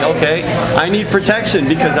say, okay, I need protection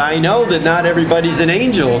because I know that not everybody's an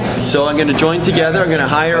angel. So I'm going to join together. I'm going to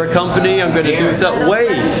hire a company. I'm going to do something. Wait.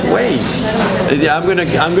 I'm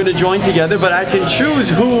going to join together, but I can choose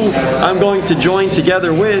who I'm going to join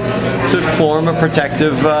together with to form a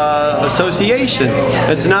protective association.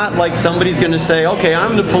 It's not like somebody's going to say, okay,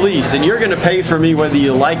 I'm the police and you're going to pay for me whether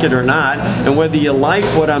you like it or not, and whether you like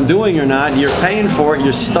what I'm doing or not, you're paying for it,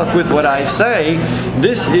 you're stuck with what I say.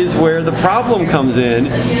 This is where the problem comes in.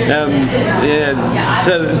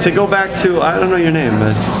 So to go back to, I don't know your name,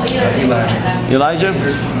 but Elijah?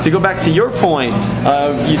 To go back to your point,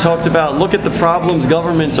 you talked about look at the problems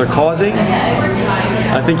governments are causing.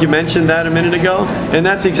 I think you mentioned that a minute ago, and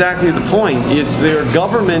that's exactly the point. It's their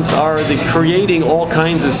governments are creating all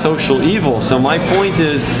kinds of social evil. So my point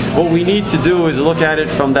is, what we need to do is look at it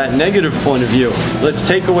from that negative point of view. Let's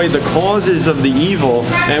take away the causes of the evil,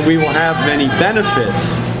 and we will have many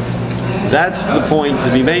benefits. That's the point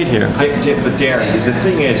to be made here. But Darren, the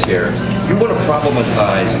thing is here, you want to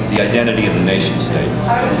problematize the identity of the nation state,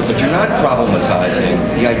 but you're not problematizing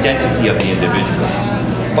the identity of the individual.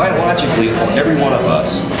 Biologically, every one of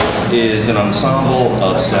us is an ensemble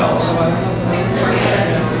of cells.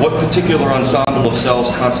 What particular ensemble of cells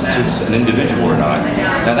constitutes an individual or not?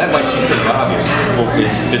 Now that might seem pretty obvious.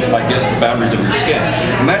 It's I guess, the boundaries of your skin.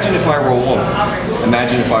 Imagine if I were a woman.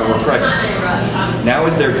 Imagine if I were pregnant. Now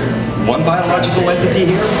is there one biological entity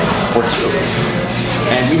here or two?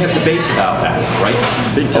 And we have debates about that, right?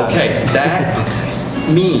 Big time. Okay, that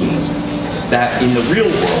means that in the real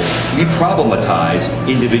world, we problematize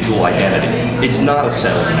individual identity. It's not a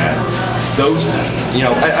settled matter. Those,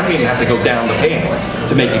 I don't even have to go down the panel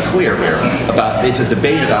to make it clear here about, it's a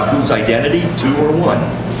debate about whose identity, two or one.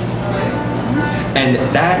 And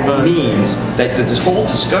that means that this whole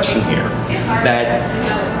discussion here, that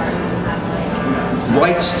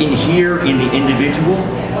rights inhere in the individual,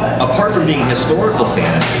 apart from being historical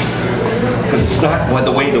fantasy, because it's not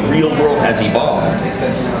the way the real world has evolved.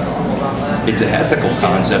 It's an ethical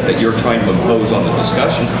concept that you're trying to impose on the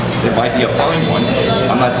discussion. It might be a fine one.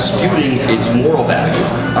 I'm not disputing its moral value.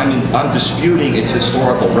 I'm disputing its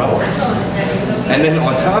historical relevance. And then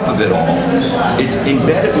on top of it all, it's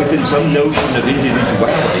embedded within some notion of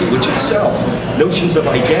individuality, which itself, notions of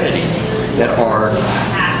identity that are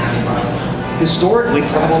historically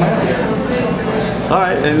problematic. All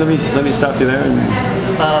right, and let me stop you there.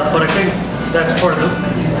 But I think that's part of the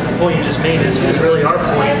point you just made is really our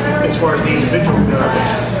point as far as the individual goes.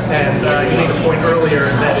 And you made a point earlier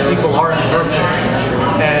that people are imperfect,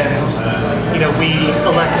 and we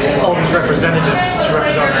elect all these representatives to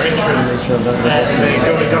represent our interests, and they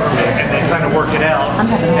go to government and they kind of work it out,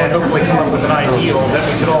 and hopefully come up with an ideal that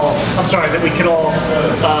we could all,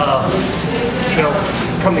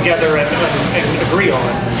 come together and agree on.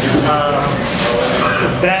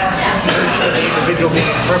 That notion of the individual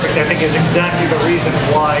being perfect, I think, is exactly the reason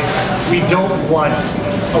why we don't want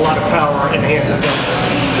a lot of power in the hands of government.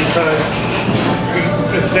 Because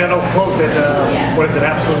it's that old quote that, what is it,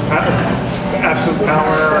 absolute power?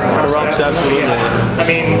 Corrupts absolutely. I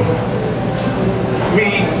mean,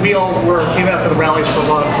 we all came out to the rallies for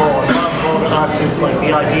Ron Paul, and Ron Paul to us is like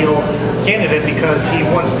the ideal candidate because he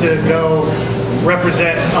wants to go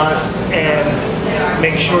represent us and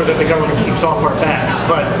make sure that the government keeps off our backs.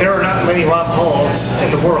 But there are not many Ron Pauls in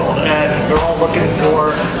the world, and they're all looking for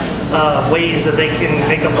ways that they can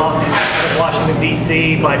make a buck out of Washington,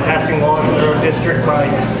 D.C. by passing laws in their own district, by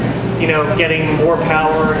getting more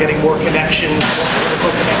power, getting more connections, more political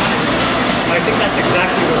connections. And I think that's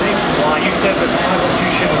exactly the reason why you said that the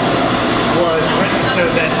Constitution was written so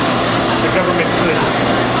that the government could,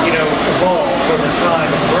 evolve over time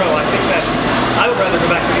and grow. I think I would rather go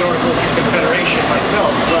back to the Articles of Confederation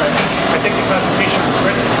myself, but I think the Constitution was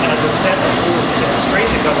written as a set of rules to constrain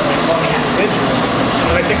the government on the individual.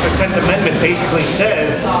 And I think the 10th Amendment basically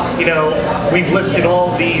says, we've listed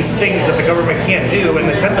all these things that the government can't do, and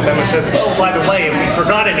the 10th Amendment says, oh, by the way, if we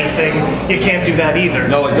forgot anything, you can't do that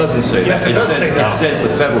either. No, it doesn't say Yes, that. it does say that. It says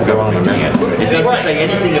the federal government can't. It doesn't say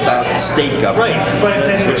anything about state government,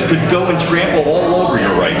 which could go and trample all over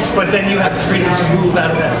your rights. But then you have the freedom to move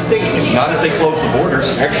out of that state. Not if they close the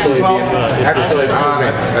borders. Actually, Wait.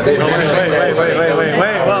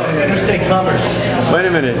 Well, interstate commerce. wait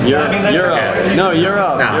a minute. You're up. No, you're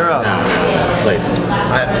up. You're up. Please.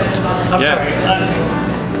 Yes.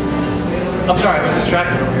 I'm sorry, I was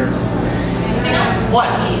distracted over here. What?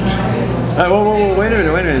 Whoa, wait a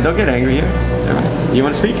minute. Don't get angry here. You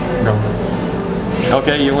want to speak? No.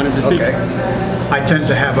 Okay, you wanted to speak? Okay. I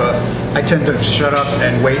tend to shut up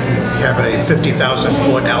and wait and have a 50,000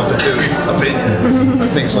 foot altitude opinion,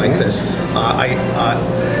 things like this.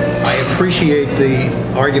 I appreciate the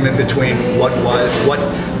argument between what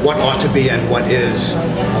ought to be and what is.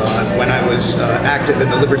 When I was active in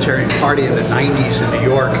the Libertarian Party in the 90s in New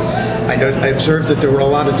York, I observed that there were a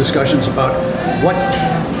lot of discussions about what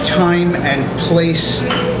time and place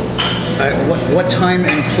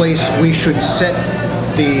we should set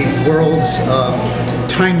the world's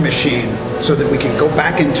time machine so that we can go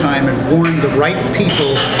back in time and warn the right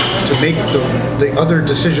people to make the other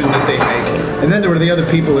decision that they make. And then there were the other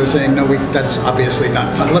people who are saying, no, that's obviously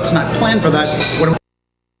not, let's not plan for that.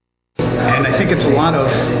 And I think it's a lot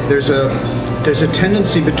of, there's a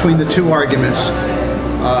tendency between the two arguments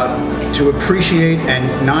to appreciate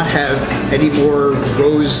and not have any more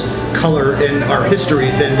rose color in our history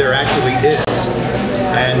than there actually is,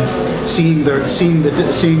 and seeing the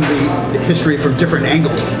history from different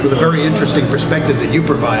angles with a very interesting perspective that you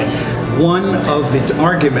provide. One of the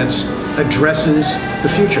arguments addresses the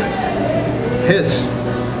future. His.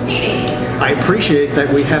 I appreciate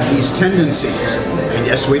that we have these tendencies, and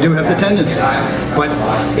yes, we do have the tendencies, but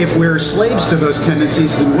if we're slaves to those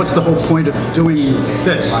tendencies, then what's the whole point of doing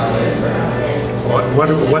this?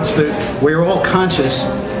 We're all conscious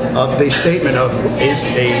of the statement of is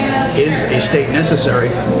a state necessary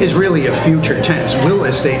is really a future tense. Will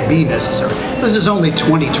a state be necessary? This is only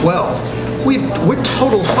 2012. We're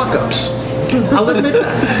total fuck-ups. I'll admit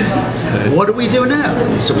that. What do we do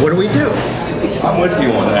now? So what do we do? I'm with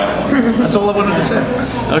you on that one. That's all I wanted to say.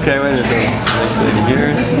 Okay, wait a minute.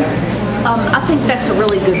 Here. I think that's a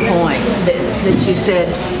really good point that you said.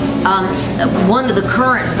 One of the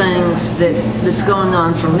current things that's going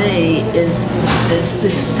on for me is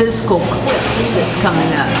this physical cliff that's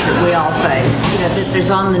coming up that we all face. That there's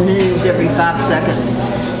on the news every 5 seconds,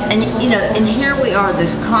 and here we are,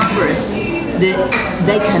 this Congress that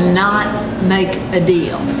they cannot make a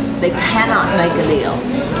deal. They cannot make a deal,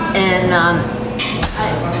 and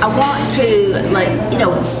I want to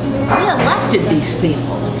we elected these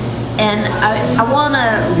people. And I want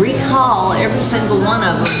to recall every single one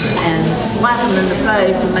of them and slap them in the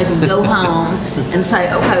face and make them go home and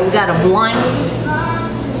say, okay, we got a blank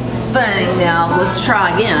thing now, let's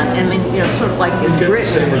try again. I mean, sort of like in Britain.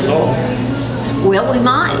 Same result. Well, we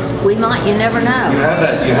might, you never know. You have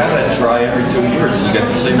that try every 2 years and you get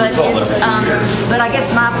the same result every 2 years. But I guess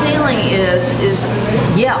my feeling is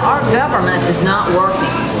yeah, our government is not working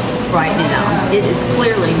right now. It is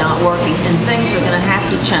clearly not working, and things are going to have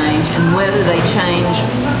to change. And whether they change,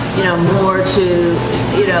 more to,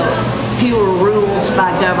 fewer rules by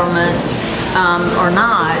government or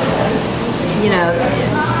not,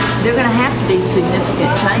 there are going to have to be significant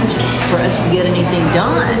changes for us to get anything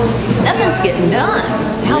done. Nothing's getting done.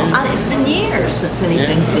 Hell, it's been years since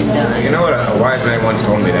anything's been done. You know what? A wise man once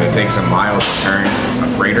told me that it takes a mile to turn a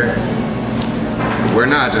freighter. We're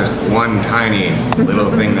not just one tiny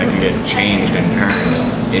little thing that can get changed and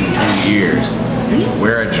turned in 2 years.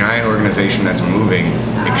 We're a giant organization that's moving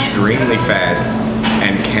extremely fast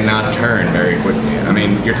and cannot turn very quickly. I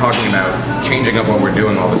mean, you're talking about changing up what we're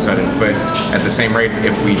doing all of a sudden, but at the same rate,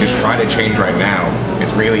 if we just try to change right now,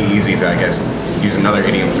 it's really easy to, I guess, use another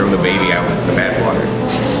idiom, throw the baby out with the bathwater.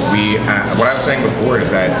 What I was saying before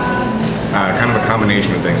is that kind of a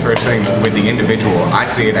combination of things. First thing, with the individual, I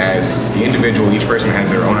see it as the individual, each person has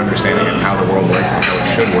their own understanding of how the world works and how it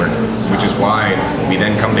should work, which is why we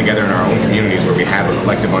then come together in our own communities where we have a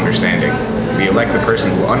collective understanding. we elect the person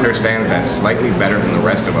who understands that slightly better than the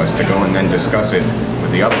rest of us to go and then discuss it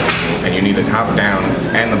with the other people. And you need the top down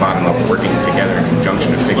and the bottom up working together in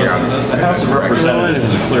conjunction to figure out. The House of Representatives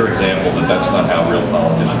is a clear example that that's not how real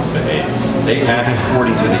politicians behave. They act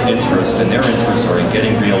according to the interests, and their interests are in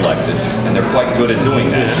getting reelected, and they're quite good at doing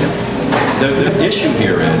that. The issue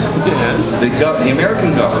here is the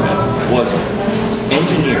American government was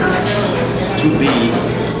engineered to be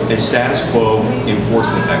a status quo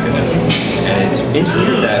enforcement mechanism. And it's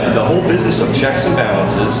engineered that the whole business of checks and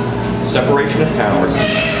balances, separation of powers,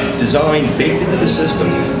 designed, baked into the system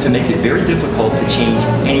to make it very difficult to change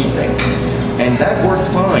anything. And that worked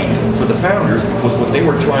fine for the founders because what they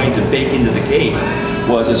were trying to bake into the cake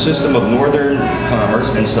was a system of northern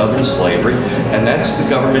commerce and southern slavery, and that's the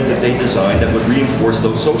government that they designed that would reinforce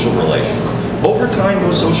those social relations. Over time,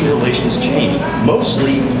 those social relations changed,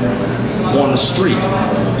 mostly on the street,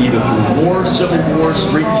 either through war, civil war,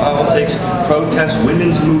 street politics, protests,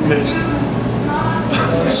 women's movements,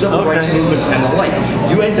 civil rights movements, and the like.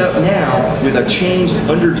 You end up now with a changed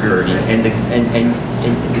undergirding, and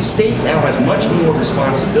the state now has much more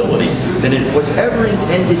responsibility than it was ever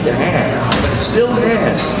intended to have. But it still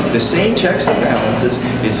has the same checks and balances.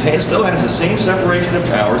 It still has the same separation of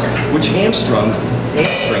powers, which hamstrings it.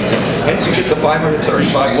 Hence you get the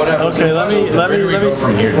 535, whatever. Okay, let me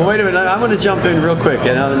well, wait a minute. I'm going to jump in real quick,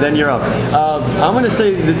 and then you're up. I'm going to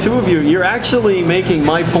say the two of you, you're actually making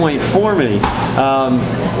my point for me.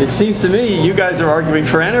 It seems to me you guys are arguing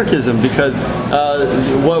for anarchism because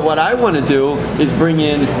what I want to do is bring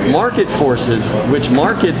in market forces, which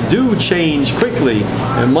markets do change quickly,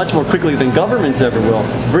 and much more quickly than governments ever will.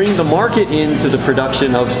 Bring the market into the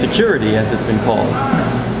production of security, as it's been called.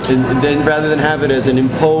 And then rather than have it as an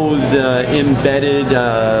imposed, embedded,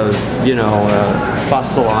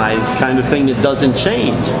 fossilized kind of thing that doesn't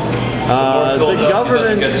change. The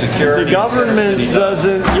government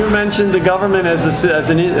doesn't. You mentioned the government as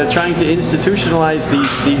trying to institutionalize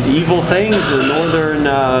these evil things, the northern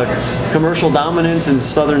commercial dominance and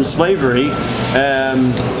southern slavery.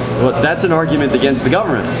 Well, that's an argument against the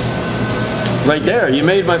government. Right there, you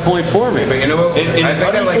made my point for me. But you know, in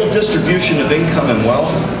unequal distribution of income and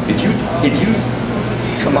wealth, if you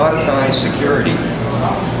commoditize security,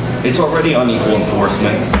 it's already unequal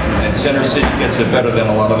enforcement, and Center City gets it better than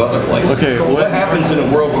a lot of other places. Okay, what happens in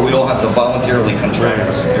a world where we all have to voluntarily contract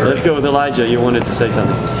for security? Let's go with Elijah. You wanted to say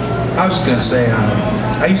something. I was just going to say,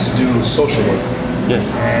 I used to do social work.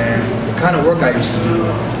 Yes. And the kind of work I used to do,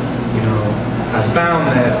 I found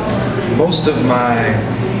that most of my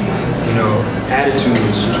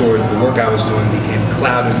attitudes toward the work I was doing became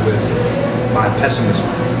clouded with my pessimism.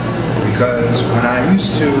 Because when I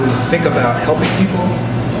used to think about helping people,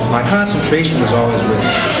 my concentration was always with,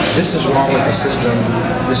 this is wrong with the system,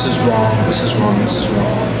 this is wrong, this is wrong, this is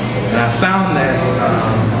wrong. And I found that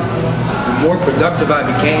the more productive I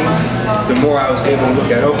became, the more I was able to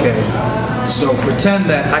look at, okay, so pretend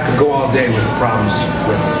that I could go all day with the problems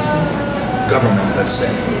with government, let's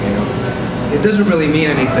say, It doesn't really mean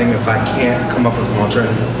anything if I can't come up with an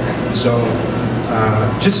alternative. So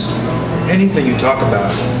just anything you talk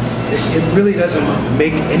about, it really doesn't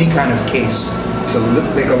make any kind of case to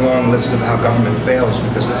make a long list of how government fails,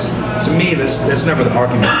 because to me, that's never the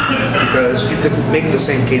argument, because you could make the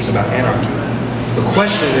same case about anarchy. The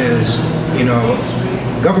question is,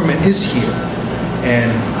 government is here,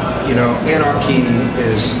 and anarchy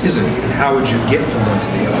isn't, and how would you get from one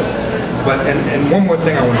to the other? But, and one more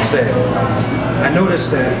thing I want to say, I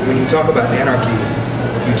noticed that when you talk about anarchy,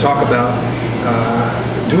 you talk about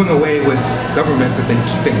doing away with government, but then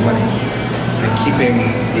keeping money, and keeping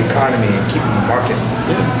the economy, and keeping the market.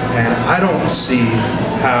 And I don't see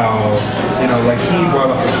how, like he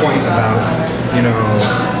brought up the point about,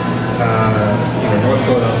 North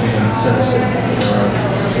Philadelphia and Center City,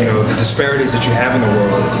 the disparities that you have in the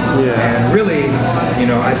world. Yeah. And really,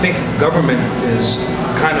 I think government is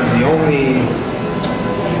kind of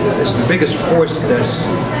is the biggest force that's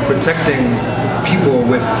protecting people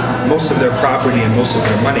with most of their property and most of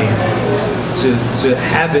their money to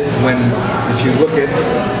have it when, if you look at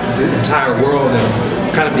the entire world and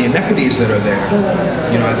kind of the inequities that are there,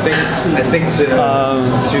 I think to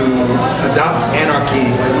adopt anarchy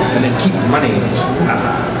and then keep money,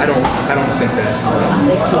 I don't think that's.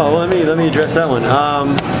 Oh, well, let me address that one.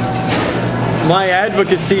 my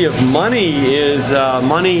advocacy of money is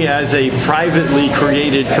money as a privately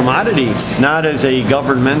created commodity, not as a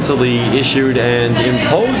governmentally issued and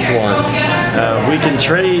imposed one. We can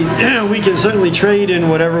trade, we can certainly trade in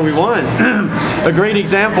whatever we want. A great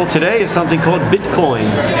example today is something called Bitcoin.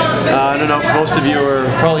 I don't know if most of you are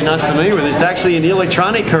probably not familiar with it. It's actually an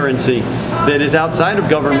electronic currency that is outside of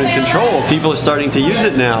government control. People are starting to use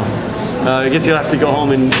it now. I guess you'll have to go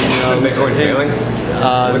home and... Bitcoin failing?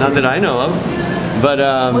 Not that I know of. But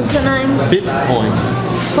What's the name? Bitcoin.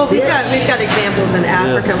 Well, we've got examples in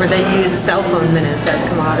Africa where they use cell phone minutes as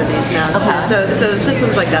commodities now. Too. So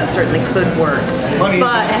systems like that certainly could work,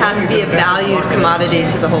 but it has to be a valued commodity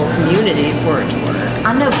to the whole community for it to work.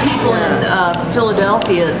 I know people in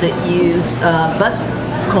Philadelphia that use bus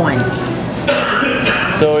coins.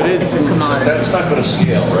 So it is. That's not going to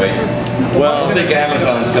scale, right? Well, I think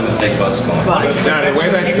Amazon's going to take bus coins. No, the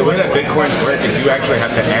way that Bitcoins work is you actually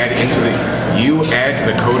have to add into the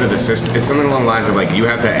code of the system. It's something along the lines of like you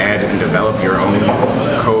have to add and develop your own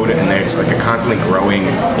code, and it's like a constantly growing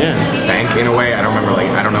bank in a way. I don't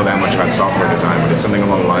know that much about software design, but it's something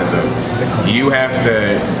along the lines of you have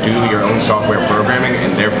to do your own software programming,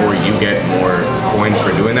 and therefore you get more coins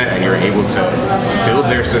for doing that, and you're able to build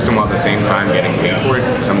their system while at the same time getting paid for it.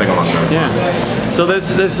 Something along those lines. So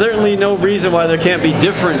there's certainly no reason why there can't be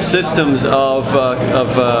different systems of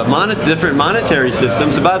different monetary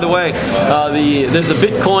systems. And by the way, there's a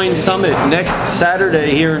Bitcoin summit next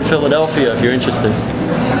Saturday here in Philadelphia. If you're interested,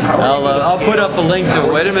 I'll put up a link to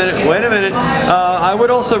it. Wait a minute. I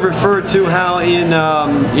would also refer to how in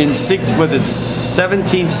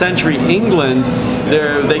 17th century England,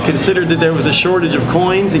 they considered that there was a shortage of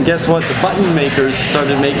coins, and guess what? The button makers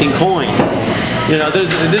started making coins. You know,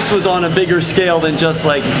 this was on a bigger scale than just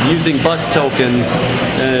like using bus tokens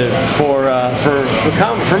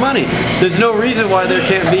for money. There's no reason why there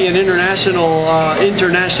can't be an international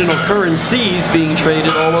currencies being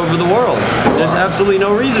traded all over the world. There's absolutely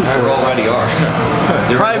no reason for it. There already are.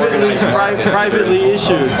 privately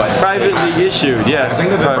issued. Yes. I think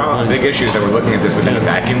that the big issue is that we're looking at this within a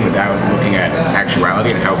vacuum without looking at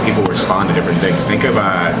actuality and how people respond to different things. Think of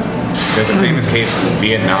there's a famous case in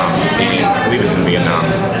Vietnam, I believe it was in Vietnam,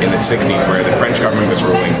 in the 60s, where the French government was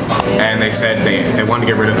ruling, and they said they wanted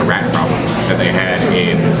to get rid of the rat problem that they had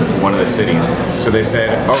in one of the cities. So they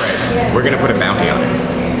said, all right, we're going to put a bounty on it.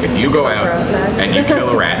 If you go out and you kill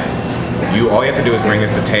a rat, all you have to do is bring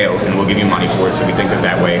us the tail, and we'll give you money for it. So we think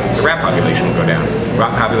that way the rat population will go down.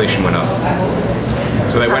 Rat population went up.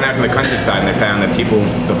 So they went out to the countryside and they found that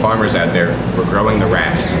the farmers out there, were growing the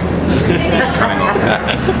rats. Cutting off the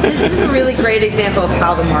rats. This is a really great example of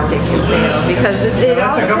how the market can fail, because it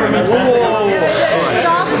all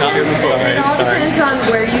depends on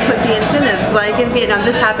where you put the incentives. Like in Vietnam,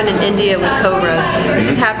 this happened in India with cobras. This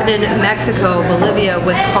has happened in Mexico, Bolivia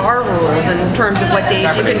with car rules in terms of what days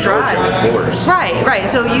you can drive. Right.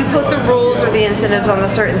 So you put the rules or the incentives on a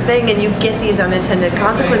certain thing, and you get these unintended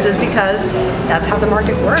consequences because that's how the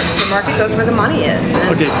market works. The market goes where the money is.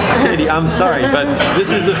 Okay, Katie, I'm sorry, but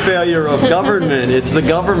this is a failure of government. It's the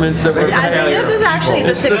governments that were the failure. I think this is actually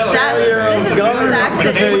the success. This is the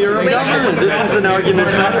failure of government. This is an argument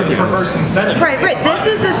for Right. This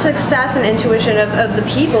is the success and intuition of the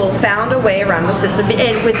people found a way around the system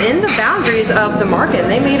and within the boundaries of the market.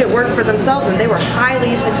 They made it work for themselves, and they were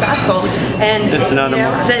highly successful. And it's not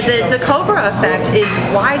the Cobra effect is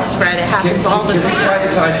widespread. It happens all the time. Can we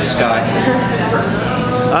privatize the sky?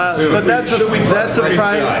 But that's a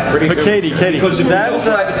private. But Katie, that's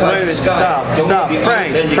stop,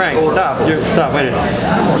 Frank, stop. Wait a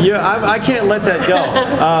minute. I can't let that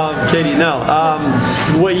go, Katie. No.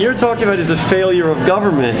 What you're talking about is a failure of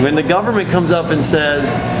government. When the government comes up and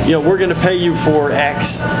says, we're going to pay you for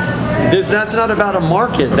X. That's not about a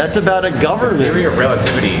market. That's about a government. The theory of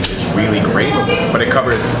relativity is really great, but it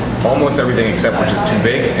covers almost everything except which is too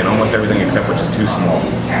big and almost everything except which is too small.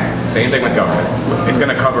 Same thing with government. It's going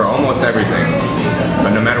to cover almost everything,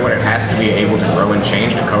 but no matter what, it has to be able to grow and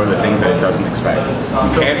change to cover the things that it doesn't expect.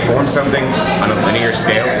 You can't form something on a linear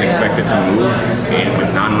scale and expect it to move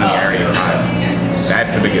with non-linearity of time.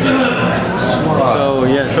 That's the biggest issue.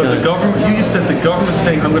 So the government, you just said the government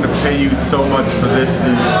saying I'm going to pay you so much for this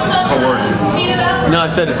is coercion. No, I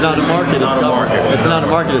said it's not a market. It's not a market. It's not a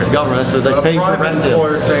market. It's government. That's what they pay for rent. A private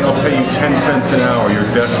employer saying I'll pay you 10 cents an hour. You're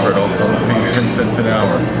desperate. I'll pay you 10 cents an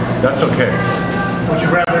hour. That's okay. Would you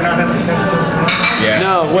rather not have the 10 cents an hour?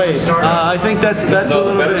 No, wait. I think that's a No,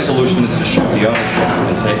 little the better bit. solution is to shoot the ownership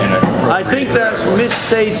and take I think that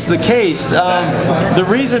misstates the case. The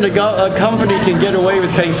reason a company can get away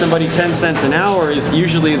with paying somebody 10 cents an hour is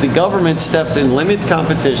usually the government steps in, limits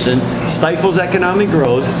competition, stifles economic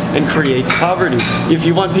growth, and creates poverty. If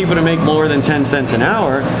you want people to make more than 10 cents an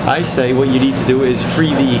hour, I say what you need to do is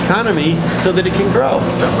free the economy so that it can grow.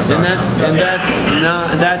 And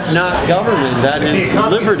that's not government. That is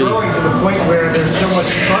liberty. Growing to the point where there's so much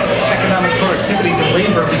economic productivity that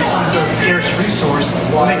labor becomes a scarce resource,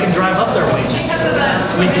 and they can drive up their wages.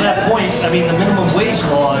 I mean, to that point, I mean, the minimum wage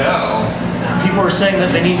laws, people are saying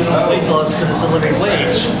that they need minimum wage laws because it's a living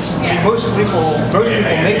wage. I mean, most people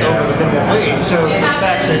make over the minimum wage, so the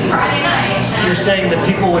fact that you're saying that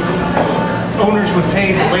owners would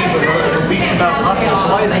pay the labor the least amount possible,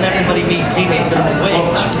 so why isn't everybody being paid a minimum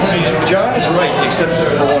wage? John is right, except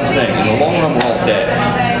for one thing. In the long run, we're all dead.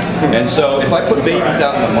 And so if I put babies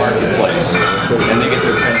out in the marketplace and they get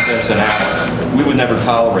their 10 cents an hour, we would never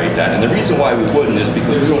tolerate that. And the reason why we wouldn't is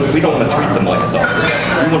because we don't want to treat them like adults.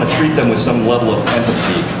 We want to treat them with some level of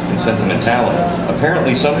empathy and sentimentality.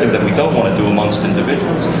 Apparently something that we don't want to do amongst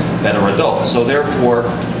individuals that are adults. So therefore,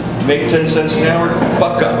 make 10 cents an hour,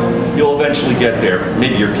 buck up. You'll eventually get there.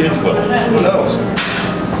 Maybe your kids will. Who knows?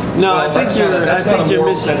 No, I think that's not a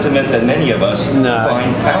moral sentiment that many of us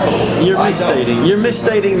find palatable. You're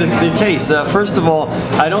misstating the case. First of all,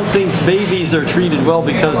 I don't think babies are treated well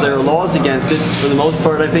because there are laws against it. For the most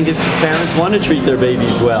part, I think parents want to treat their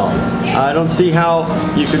babies well. I don't see how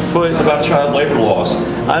you could put... What about child labor laws?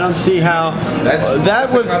 I don't see how...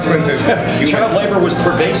 Child labor was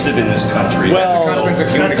pervasive in this country. Well, that's a consequence of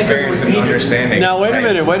human experience and understanding. Now, wait a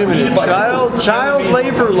minute. Child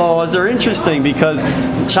labor laws are interesting because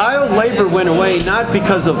child labor went away not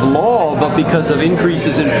because of law, but because of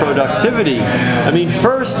increases in productivity. I mean,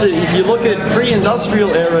 first, if you look at pre-industrial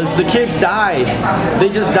eras, the kids died. They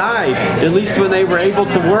just died. At least when they were able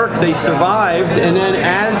to work, they survived. And then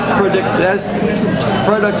as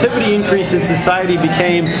productivity increased and society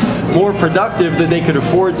became more productive, that they could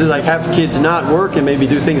afford to have kids not work and maybe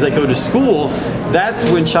do things like go to school, that's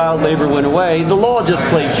when child labor went away. The law just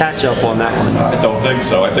played catch up on that one. I don't think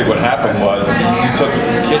so. I think what happened was you took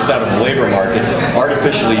kids out of the labor market,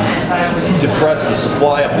 artificially depressed the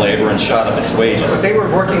supply of labor and shot up its wages. But they were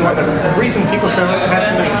working on the reason people had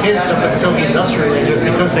so many kids up until the industrial age is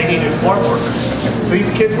because they needed farm workers. So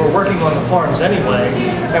these kids were working on the farms anyway.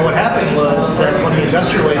 And what happened was that when the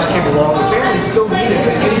industrial age came along, the families still needed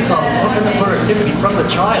the income from the productivity from the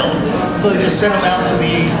child. So they just sent them out to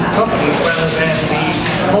the companies rather than the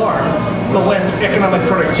farm. But when economic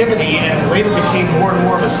productivity and labor became more and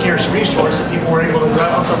more of a scarce resource, and people were able to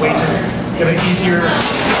drive up the wages, get an easier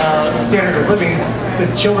standard of living, the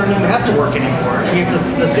children didn't have to work anymore. I mean,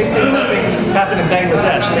 the same thing happened in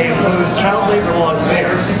Bangladesh. They imposed child labor laws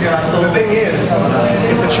there. But the thing is,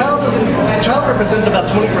 if the child represents about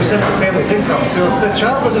 20% of the family's income, so if the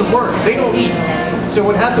child doesn't work, they don't eat. So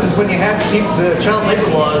what happens when you have the child labor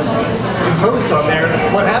laws imposed on there,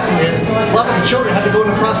 what happened is a lot of the children had to go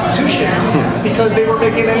into prostitution because they weren't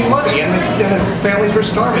making any money and the families were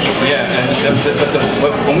starving. Yeah,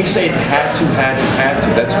 but when we say had to,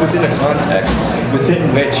 that's within a context within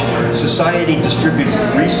which society distributes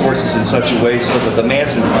resources in such a way so that the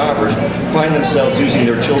mass impoverished find themselves using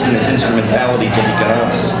their children as instrumentalities of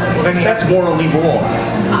economics. That's morally wrong.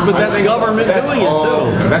 But that's government doing it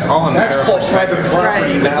too. That's all a matter called private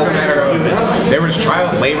property. This is a matter of there was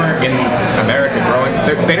child labor in America growing.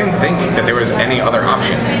 They didn't think that there was any other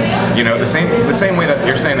option. You know, the same way that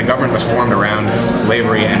you're saying the government was formed around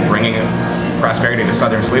slavery and bringing prosperity to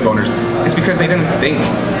southern slave owners, is because they didn't think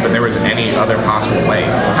that there was any other possible way.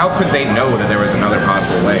 How could they know that there was another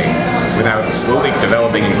possible way without slowly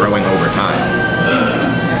developing and growing over time?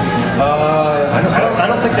 I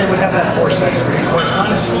don't think they would have that foresight, to be quite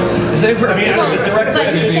honest. They were, This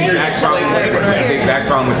is the exact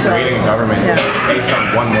problem with creating a government based on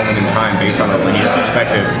one moment in time, based on a linear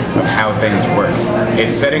perspective of how things work.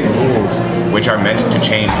 It's setting rules which are meant to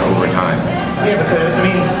change over time. Yeah, but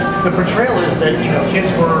the portrayal is that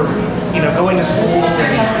kids were going to school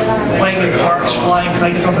and playing in parks, flying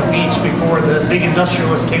kites on the beach before the big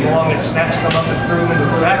industrialists came along and snatched them up and threw them into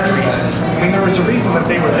the factories. I mean, there was a reason that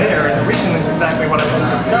they were there, and the reason is exactly what I just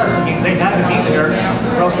discussed. I mean, they had to be there,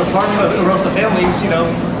 or else the families,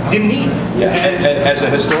 didn't eat. Yeah, and as a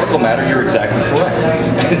historical matter, you're exactly correct.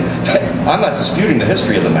 I'm not disputing the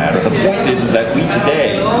history of the matter. The point is that we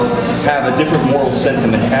today have a different moral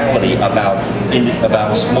sentimentality about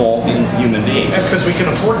small human beings. Because we can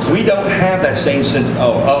afford to. We don't have that same sense.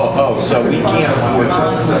 So we can't afford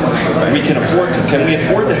to. We can afford to. Can we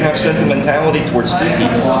afford to have sentimentality towards street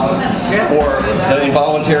people or the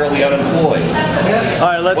involuntarily unemployed? All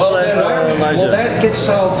right, let's Well, that gets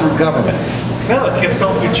solved through government. No, it gets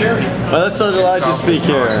solved through charity. Well, let's let Elijah speak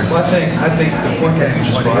here. Well, I think the point that you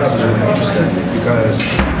just brought up is really interesting because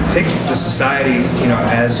take the society,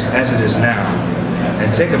 as it is now,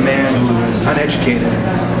 and take a man who is uneducated,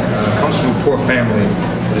 comes from a poor family,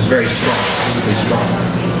 but is very strong, physically strong,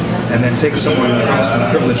 and then take someone who comes from a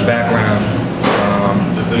privileged background,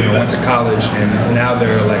 went to college, and now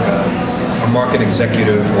they're like a market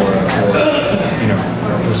executive or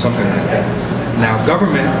something like that. Now,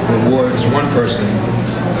 government rewards one person,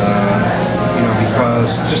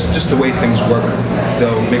 because just the way things work,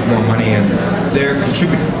 they'll make more money, and their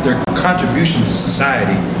contribution to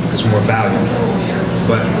society is more valuable.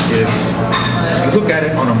 But if you look at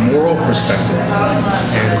it on a moral perspective,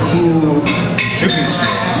 and who contributes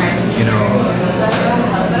more,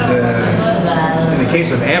 in the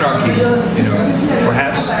case of anarchy,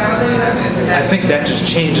 perhaps I think that just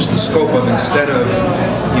changes the scope of, instead of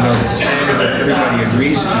the standard that everybody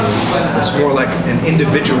agrees to, it's more like an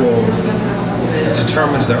individual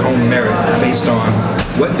determines their own merit based on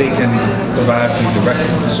what they can provide for you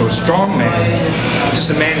directly. So a strong man, just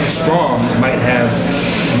a man who's strong, might have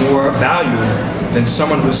more value than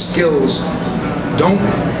someone whose skills don't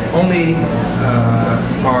only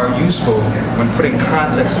are useful when put in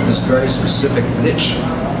context of this very specific niche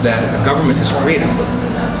that a government has created for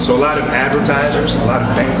them. So a lot of advertisers, a lot of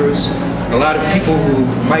bankers, a lot of people who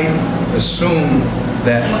might assume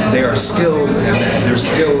that they are skilled and that their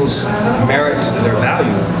skills merit their value,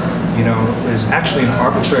 is actually an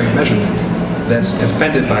arbitrary measurement that's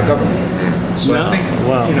defended by government. So I think,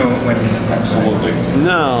 when... Absolutely.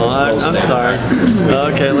 No, I'm sorry.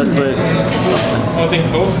 Okay, let's. I think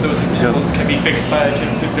both of those examples can be fixed by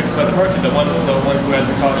the market. The one who has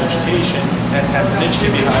a college education and has a niche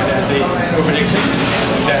can be hired as a corporate executive,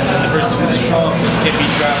 like that. And the person who's strong can be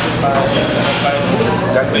drafted by a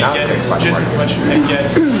solicitor. That's not fixed by the just as much and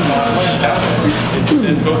get money that way.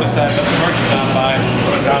 It's both sides of the market,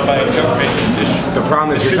 not by a government position. The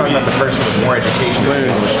problem is you're talking about the person with more education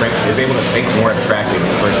is able to think more abstractly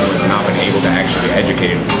than the person who has not been able to actually be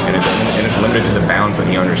educated, and it's limited to the bounds that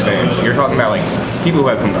he understands. So you're talking about like people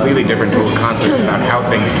who have completely different concepts about how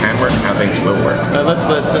things can work and how things will work. Let's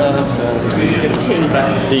let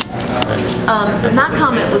T. My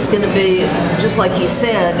comment was going to be, just like you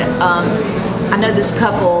said, I know this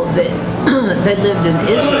couple that they lived in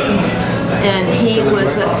Israel, and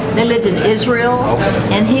they lived in Israel,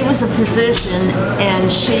 and he was a physician,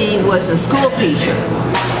 and she was a school teacher,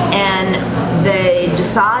 and they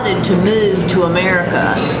decided to move to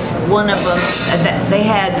America. One of them, they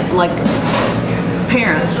had like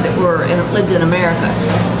parents that lived in America,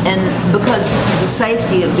 and because of the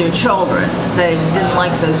safety of their children, they didn't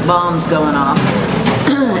like those bombs going off.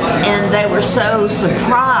 And they were so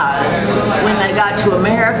surprised when they got to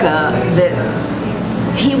America that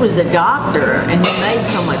he was a doctor and he made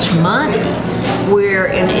so much money, where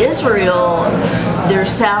in Israel their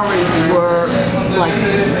salaries were like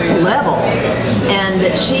level, and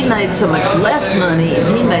that she made so much less money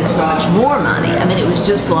and he made so much more money. I mean, it was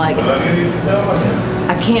just like,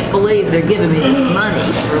 I can't believe they're giving me this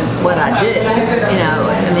money for what I do.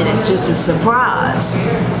 I mean, it's just a surprise.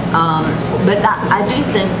 But I do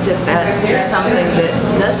think that is something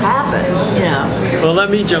that does happen, Well, let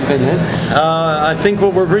me jump in then. I think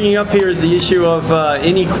what we're bringing up here is the issue of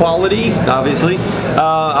inequality, obviously.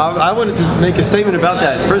 I wanted to make a statement about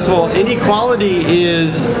that. First of all, inequality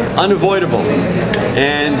is unavoidable,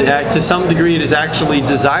 and to some degree it is actually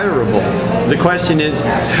desirable. The question is,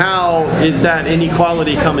 how is that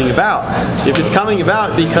inequality coming about? If it's coming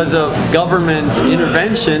about because of government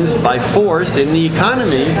interventions by force in the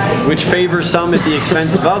economy, which favors some at the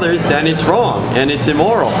expense of others, then it's wrong and it's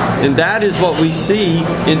immoral. And that is what we see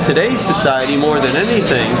in today's society more than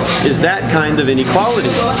anything, is that kind of inequality.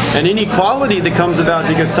 An inequality that comes about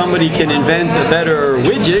because somebody can invent a better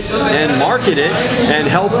widget and market it and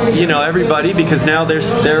help everybody, because now their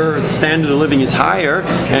standard of living is higher,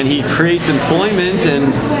 and he creates employment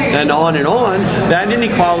and on and on. That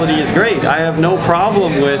inequality is great. I have no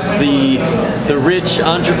problem with the rich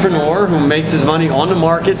entrepreneur who makes his money on the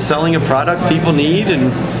market selling a product people need,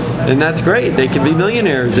 and that's great. They can be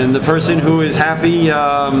millionaires. And the person who is happy,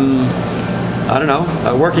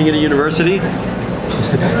 working at a university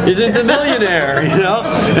isn't a millionaire,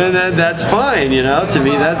 and that's fine, to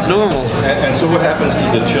me that's normal. And so what happens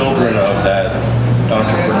to the children of that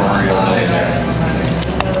entrepreneurial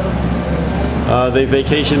they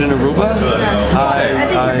vacation in Aruba.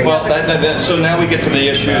 Well, so now we get to the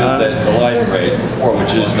issue that Elijah raised before,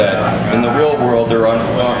 which is that in the real world there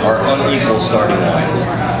are unequal starting lines.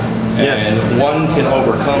 Yes. And one can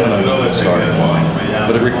overcome an unequal starting line,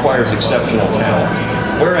 but it requires exceptional talent.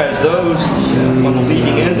 Whereas those on the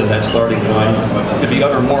leading end of that starting line could be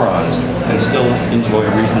utter morons and still enjoy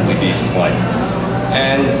a reasonably decent life.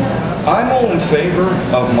 And I'm all in favor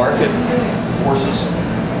of market forces.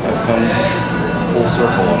 I've come full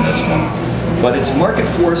circle on this one. But it's market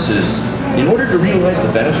forces, in order to realize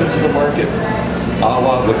the benefits of the market, a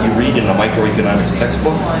la what you read in a microeconomics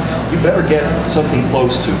textbook, you better get something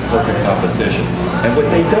close to perfect competition. And what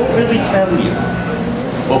they don't really tell you,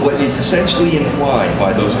 but what is essentially implied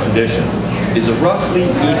by those conditions, is a roughly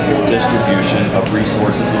equal distribution of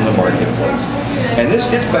resources in the marketplace. And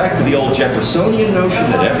this gets back to the old Jeffersonian notion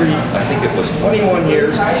that every, I think it was 21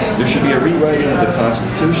 years, there should be a rewriting of the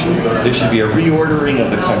Constitution, there should be a reordering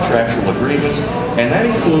of the contractual agreements, and that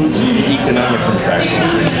includes the economic contractual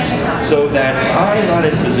agreements, so that I'm not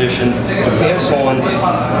in position to pass on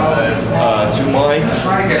to my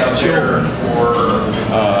children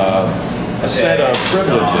a set of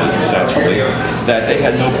privileges, essentially, that they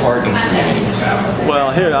had no part in creating. Well,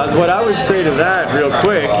 here, what I would say to that real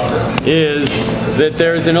quick is that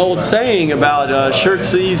there's an old saying about shirt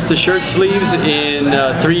sleeves to shirt sleeves in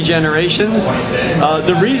 3 generations.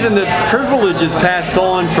 The reason that privilege is passed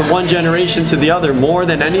on from one generation to the other more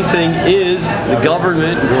than anything is the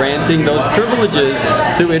government granting those privileges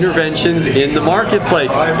through interventions in the marketplace.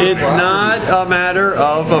 It's not a matter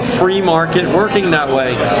of a free market working that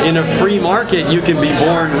way. In a free market, you can be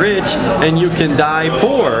born rich and you can die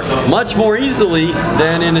poor much more easily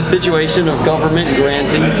than in a situation of government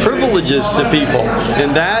granting privileges to people.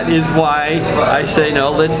 And that is why I say,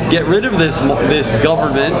 no, let's get rid of this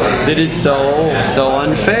government that is so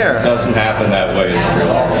unfair. It doesn't happen that way in the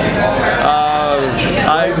real world.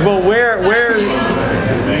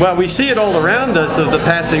 Well, we see it all around us of the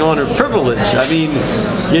passing on of privilege. I mean,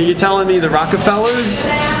 you're telling me the Rockefellers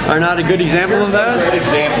are not a good example of that? A great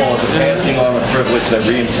example of the passing on of privilege that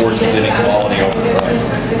reinforces inequality over time.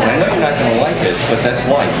 And I know you're not going to like it, but that's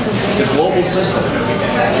life. The global system,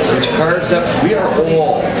 which carves up, we are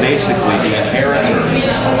all basically the inheritors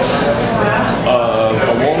of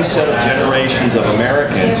a long set of generations of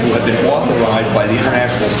Americans who have been authorized by the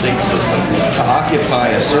international state system to occupy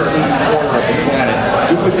a certain corner of the planet,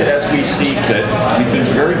 do with it as we see fit. We've been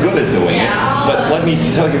very good at doing it, but let me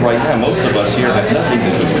tell you right now, most of us here have nothing to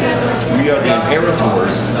do with it. We are the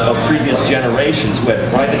inheritors of previous generations who had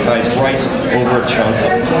privatized rights over a chunk of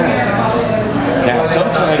the planet. Now,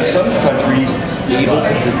 sometimes some countries, they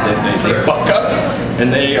buck up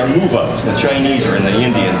and they are move-ups. The Chinese and the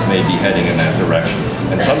Indians may be heading in that direction.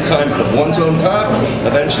 And sometimes the ones on top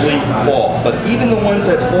eventually fall. But even the ones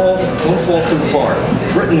that fall don't fall too far.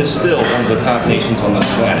 Britain is still one of the top nations on this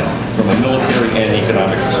planet from a military and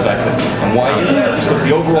economic perspective. And why is that? Because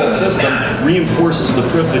the overall system reinforces the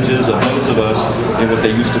privileges of those of us in what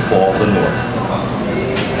they used to call the North.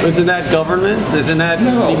 Isn't that government? Isn't that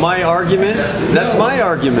my argument? That's my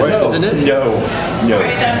argument, isn't it? No.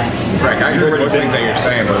 Frank, I heard most things that you're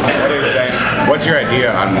saying, but what's your idea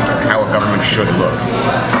on how a government should look?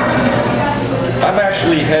 I'm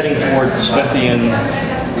actually heading towards Smithian,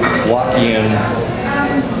 Lockean,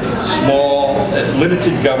 small,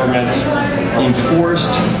 limited government,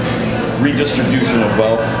 enforced redistribution of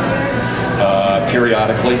wealth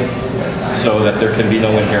periodically so that there can be no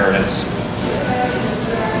inheritance.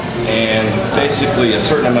 And basically a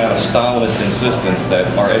certain amount of Stalinist insistence that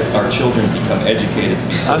our children become educated to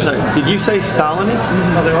be citizens. I'm sorry, did you say Stalinist?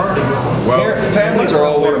 No, they're already Families are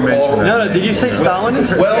always No, did you say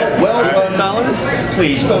Stalinist? Well, Stalinist?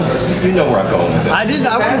 Please don't. You know where I'm going with this. I didn't.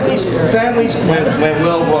 Families, when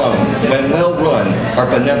well run, are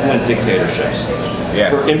benevolent dictatorships. Yeah.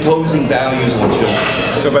 For imposing values on children.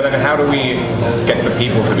 So, but then how do we get the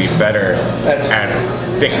people to be better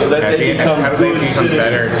So that they become how do they good become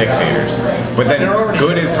better dictators? But then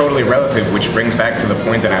good is totally relative, which brings back to the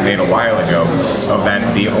point that I made a while ago of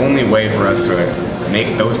that the only way for us to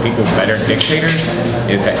make those people better dictators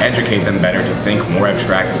is to educate them better to think more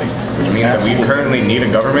abstractly, which means that we currently need a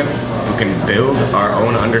government who can build our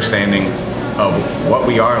own understanding of what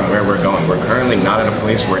we are and where we're going. We're currently not at a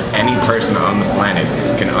place where any person on the planet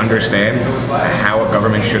can understand how a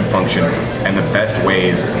government should function and the best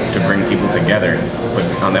ways to bring people together. But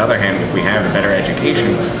on the other hand, if we have better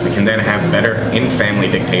education, we can then have better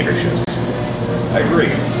in-family dictatorships. I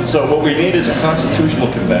agree. So what we need is a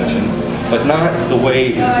constitutional convention, but not the way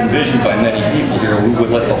it's envisioned by many people here, who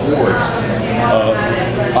would let the hordes of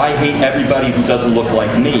I hate everybody who doesn't look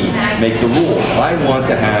like me make the rules. I want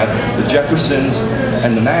to have the Jeffersons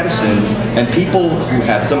and the Madisons and people who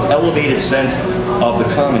have some elevated sense of the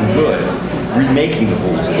common good remaking the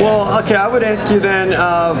rules. Well, okay, I would ask you then,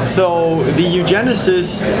 so the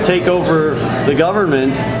eugenicists take over the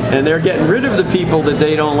government and they're getting rid of the people that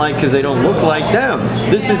they don't like because they don't look like them.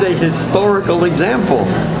 This is a historical example.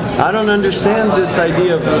 I don't understand this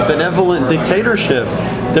idea of a benevolent dictatorship.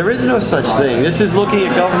 There is no such thing. This is looking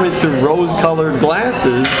at government through rose-colored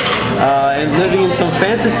glasses and living in some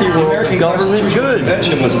fantasy world of government good.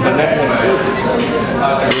 Convention was a benevolent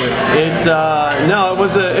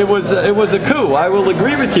It was a coup. I will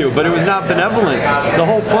agree with you, but it was not benevolent. The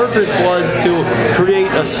whole purpose was to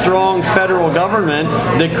create a strong federal government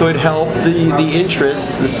that could help the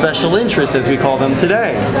interests, the special interests, as we call them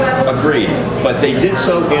today. Agreed, but they did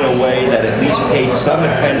so in a way that at least paid some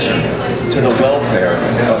attention to the welfare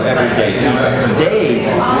of everyday people. Today,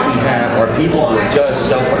 what we have are people who are just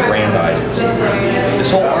self-aggrandizers.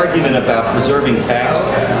 This whole argument about preserving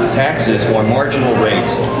taxes or marginal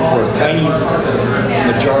rates for a tiny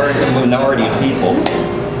minority of people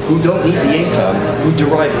who don't need the income, who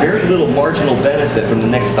derive very little marginal benefit from the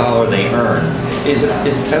next dollar they earn, is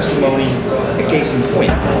a testimony, a case in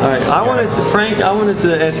point. All right, Frank, I wanted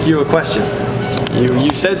to ask you a question.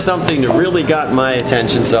 You said something that really got my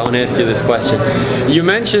attention, so I want to ask you this question. You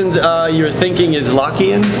mentioned your thinking is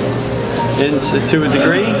Lockean to a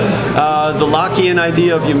degree. The Lockean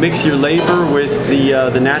idea of you mix your labor with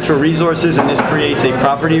the natural resources and this creates a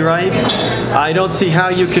property right. I don't see how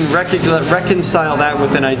you can reconcile that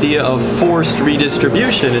with an idea of forced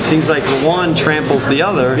redistribution. It seems like the one tramples the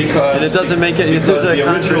other, and it doesn't make it. It's just a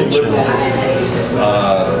contradiction.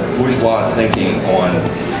 Bourgeois thinking on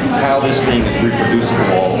how this thing is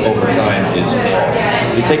reproducible over time is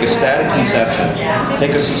wrong. You take a static conception,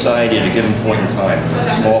 take a society at a given point in time,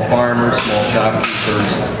 small farmers, small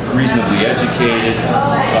shopkeepers, reasonably educated,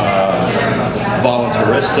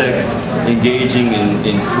 voluntaristic, engaging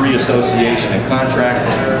in free association and contract.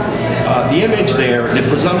 The image there, the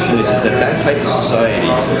presumption is that that type of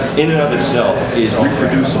society in and of itself is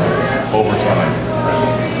reproducible over time.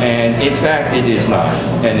 And in fact, it is not.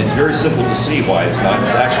 And it's very simple to see why it's not.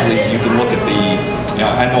 It's actually, you can look at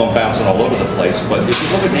I know I'm bouncing all over the place, but if you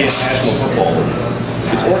look at the International Football League,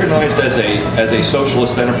 it's organized as a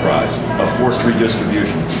socialist enterprise of forced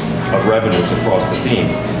redistribution of revenues across the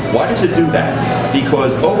teams. Why does it do that?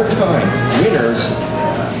 Because over time, winners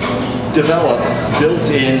develop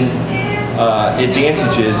built-in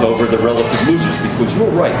advantages over the relative losers, because you're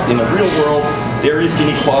right, in the real world there is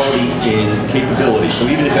inequality in capability. So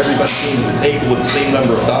even if everybody came to the table with the same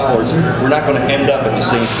number of dollars, we're not going to end up at the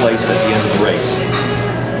same place at the end of the race.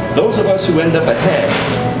 Those of us who end up ahead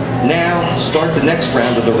now start the next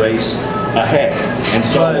round of the race ahead, and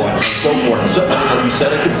so on and so forth. So, you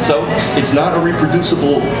said it, so it's not a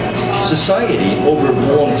reproducible society over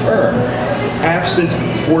the long term, absent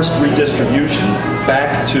forced redistribution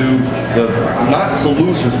back to not the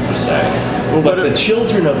losers per se, but the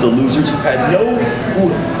children of the losers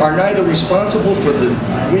who are neither responsible for the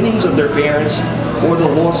winnings of their parents or the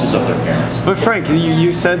losses of their parents. But Frank,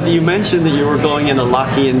 you mentioned that you were going in a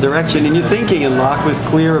Lockean direction, and your thinking in Locke was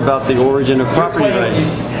clear about the origin of property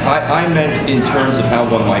rights. I meant in terms of how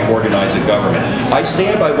one might organize a government. I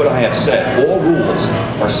stand by what I have said. All rules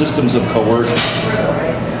are systems of coercion.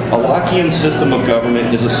 A Lockean system of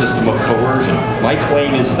government is a system of coercion. My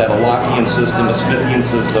claim is that a Lockean system, a Smithian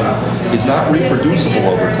system, is not reproducible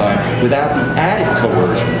over time without the added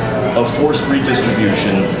coercion of forced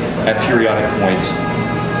redistribution at periodic points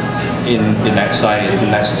in that society's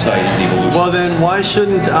evolution. Well then, why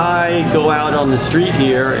shouldn't I go out on the street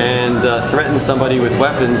here and threaten somebody with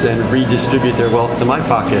weapons and redistribute their wealth to my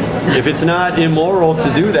pocket? If it's not immoral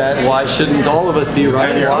to do that, why shouldn't all of us be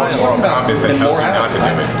running wild?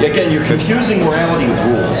 Again, you're confusing morality with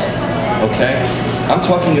rules, okay? I'm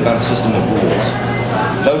talking about a system of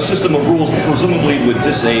rules. Those system of rules presumably would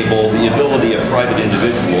disable the ability of private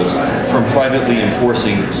individuals from privately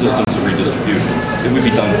enforcing systems of redistribution. It would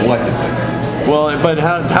be done collectively. Well, but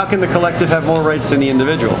how can the collective have more rights than the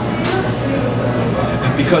individual?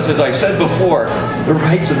 Because, as I said before, the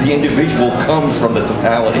rights of the individual come from the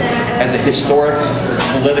totality as a historic,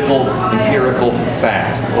 political, empirical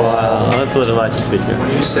fact. Wow, that's a little light to speak here.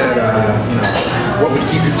 You said, what would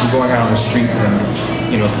keep you from going out on the street and,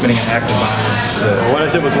 committing an act of violence? What I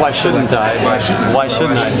said was, why shouldn't I? Why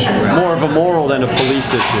shouldn't I? More of a moral than a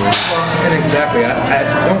police issue. And exactly. I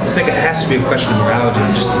don't think it has to be a question of morality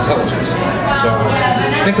and just intelligence. So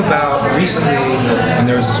think about recently when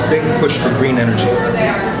there was this big push for green energy.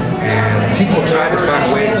 And people try to find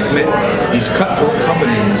a way to commit these cutthroat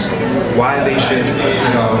companies why they should, be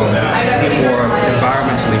more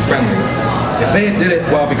environmentally friendly. If they had did it,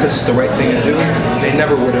 well, because it's the right thing to do, they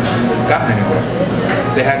never would have gotten anywhere.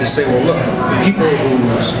 They had to say, well, look, the people who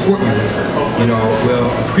support you, will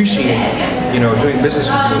appreciate, doing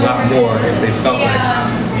business with you a lot more if they felt like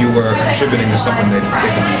you were contributing to something they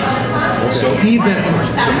believe. So even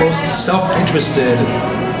the most self-interested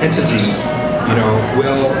entity,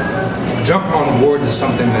 will jump on board to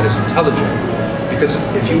something that is intelligent. Because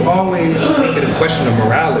if you always make it a question of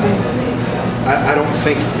morality, I don't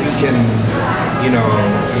think you can,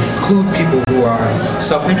 include people who are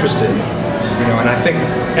self-interested, and I think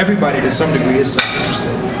everybody to some degree is self-interested.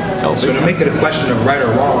 So to make it a question of right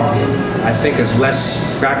or wrong, I think is less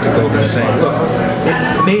practical than saying, look,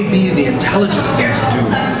 it may be the intelligent thing to do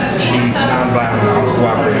to be nonviolent and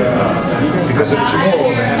cooperative. Because if it's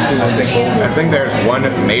moral, then I think there's one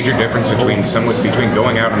major difference between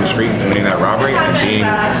going out on the street and committing that robbery and being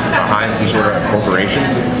behind some sort of corporation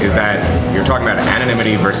is that you're talking about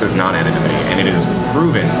anonymity versus non-anonymity, and it is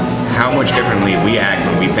proven how much differently we act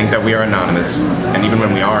when we think that we are anonymous, and even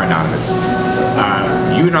when we are anonymous.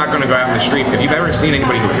 You're not going to go out in the street. If you've ever seen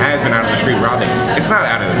anybody who has been out on the street robbing, it's not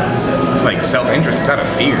out of self-interest. It's out of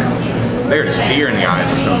fear. There's fear in the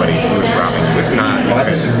eyes of somebody who is robbing you. It's not. Well, I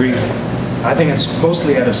disagree. I think it's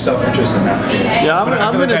mostly out of self-interest and not fear. Yeah,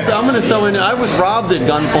 I'm gonna throw in. I was robbed at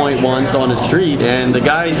gunpoint once on a street, and the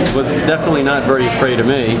guy was definitely not very afraid of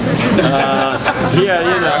me. Yeah,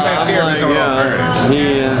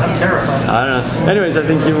 I'm terrified. I don't know. Anyways, I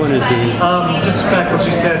think you wanted to. Just back what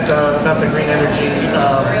you said about the green energy.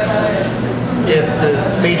 If the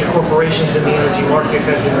major corporations in the energy market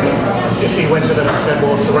had if they went to them and said,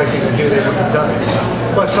 well, it's the right thing to do, they would have done it.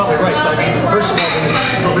 Well, it's probably right. But I mean, first of all, there's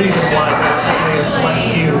the reason why there are a select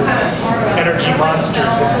few energy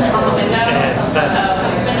monsters in this world, and that's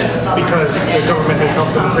because the government has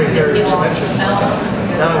helped them create barriers of entry. Now,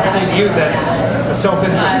 I would say to you that the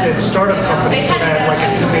self-interested startup companies that had like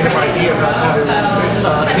an innovative idea about how to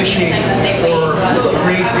initiate or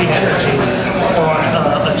create green energy on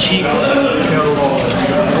a cheap,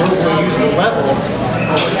 globally usable level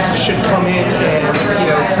should come in and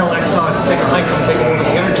tell Exxon to take a hike and take over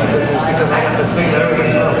the energy business because I got this thing that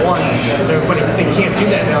everybody's going to want. They can't do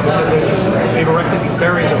that now because they've erected these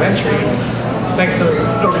barriers of entry. Thanks to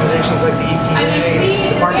organizations like the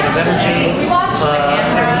EPA, Department of Energy,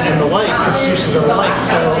 and the like, institutions of the like.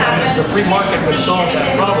 So the free market would solve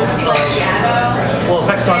that problem. Well,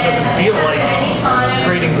 if Exxon doesn't feel like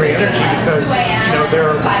creating green energy because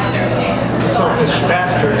they're selfish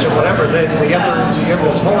bastards or whatever, then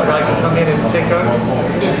the smaller guy can come in and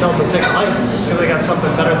tell them to take a hike because they got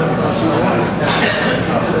something better than the consumer wants.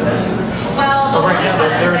 But right now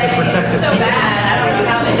they're in the protective feature. They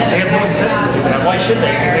have no incentive to do that. Why should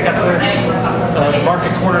they? They got the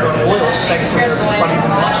market cornered on oil thanks to their buddies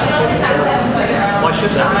in Washington. So why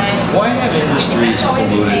should they? Why have industries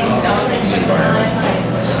polluted the environment?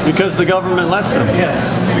 Because the government lets them. Yeah.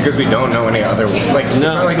 Because we don't know any other It's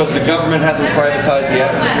not like the government hasn't privatized the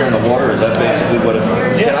atmosphere and the water. Is that basically what it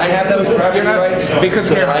is? Can I have those property rights? Because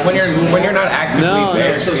when you're not actively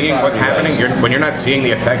there seeing what's happening, when you're not seeing the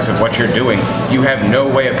effects of what you're doing, you have no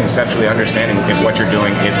way of conceptually understanding if what you're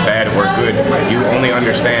doing is bad or good. You only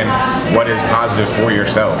understand what is positive for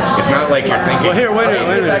yourself. It's not like you're thinking. Well, here, wait a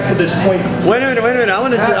minute. Back to this point. Wait a minute. I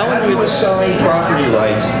want to. How do you assign property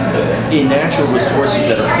rights in natural resources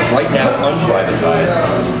that are right now unprivatized,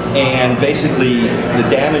 and basically the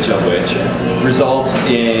damage of which results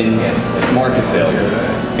in market failure,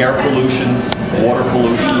 air pollution, water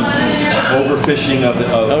pollution, overfishing of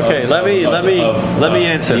okay, let me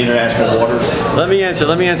answer. The international waters. Let me answer.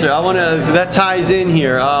 I want to. That ties in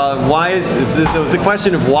here. Why is the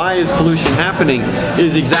question of why is pollution happening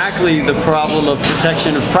is exactly the problem of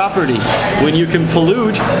protection of property. When you can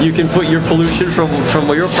pollute, you can put your pollution from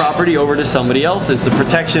your property over to somebody else's. The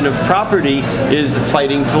protection of property is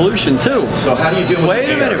fighting pollution too. So how do you deal with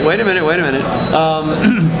Wait a minute.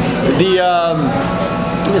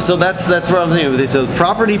 So that's what I'm thinking. So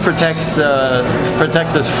property protects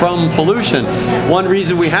us from pollution. One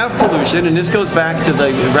reason we have pollution, and this goes back to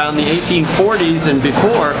around the 1840s and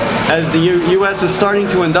before, as the U.S. was starting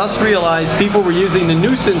to industrialize, people were using the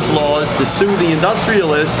nuisance laws to sue the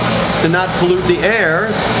industrialists to not pollute the air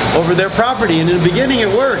over their property. And in the beginning it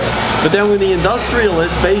worked, but then when the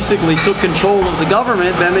industrialists basically took control of the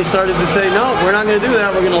government, then they started to say, no, we're not going to do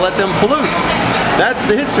that. We're going to let them pollute. That's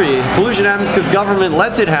the history. Pollution happens because government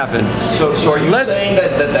lets it happen. So are you saying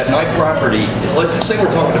that my property, let's say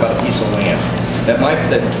we're talking about a piece of land,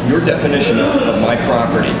 that your definition of my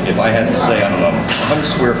property, if I had to say, I don't know, 100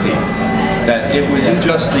 square feet, that it wasn't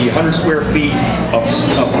just the 100 square feet of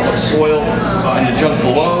soil and the junk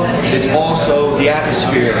below, it's also the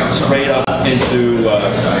atmosphere straight up into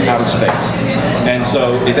outer space. And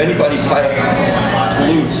so if anybody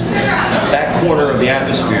pollutes that corner of the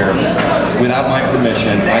atmosphere without my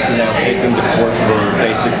permission, I can now take them to court for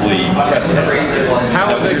basically trespass. How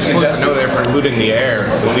are they supposed to know they're polluting the air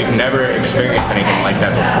when we've never experienced anything like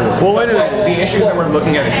that before? Well, wait a minute. The issues that we're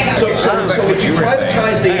looking at. So if you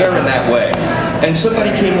privatize the air in that way, and somebody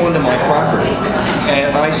came onto my property,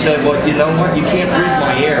 and I said, well, you know what, you can't breathe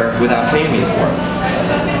my air without paying me for it.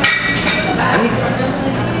 I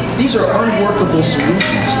mean, these are unworkable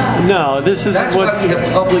solutions. No, this is That's why we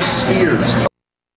have public spheres.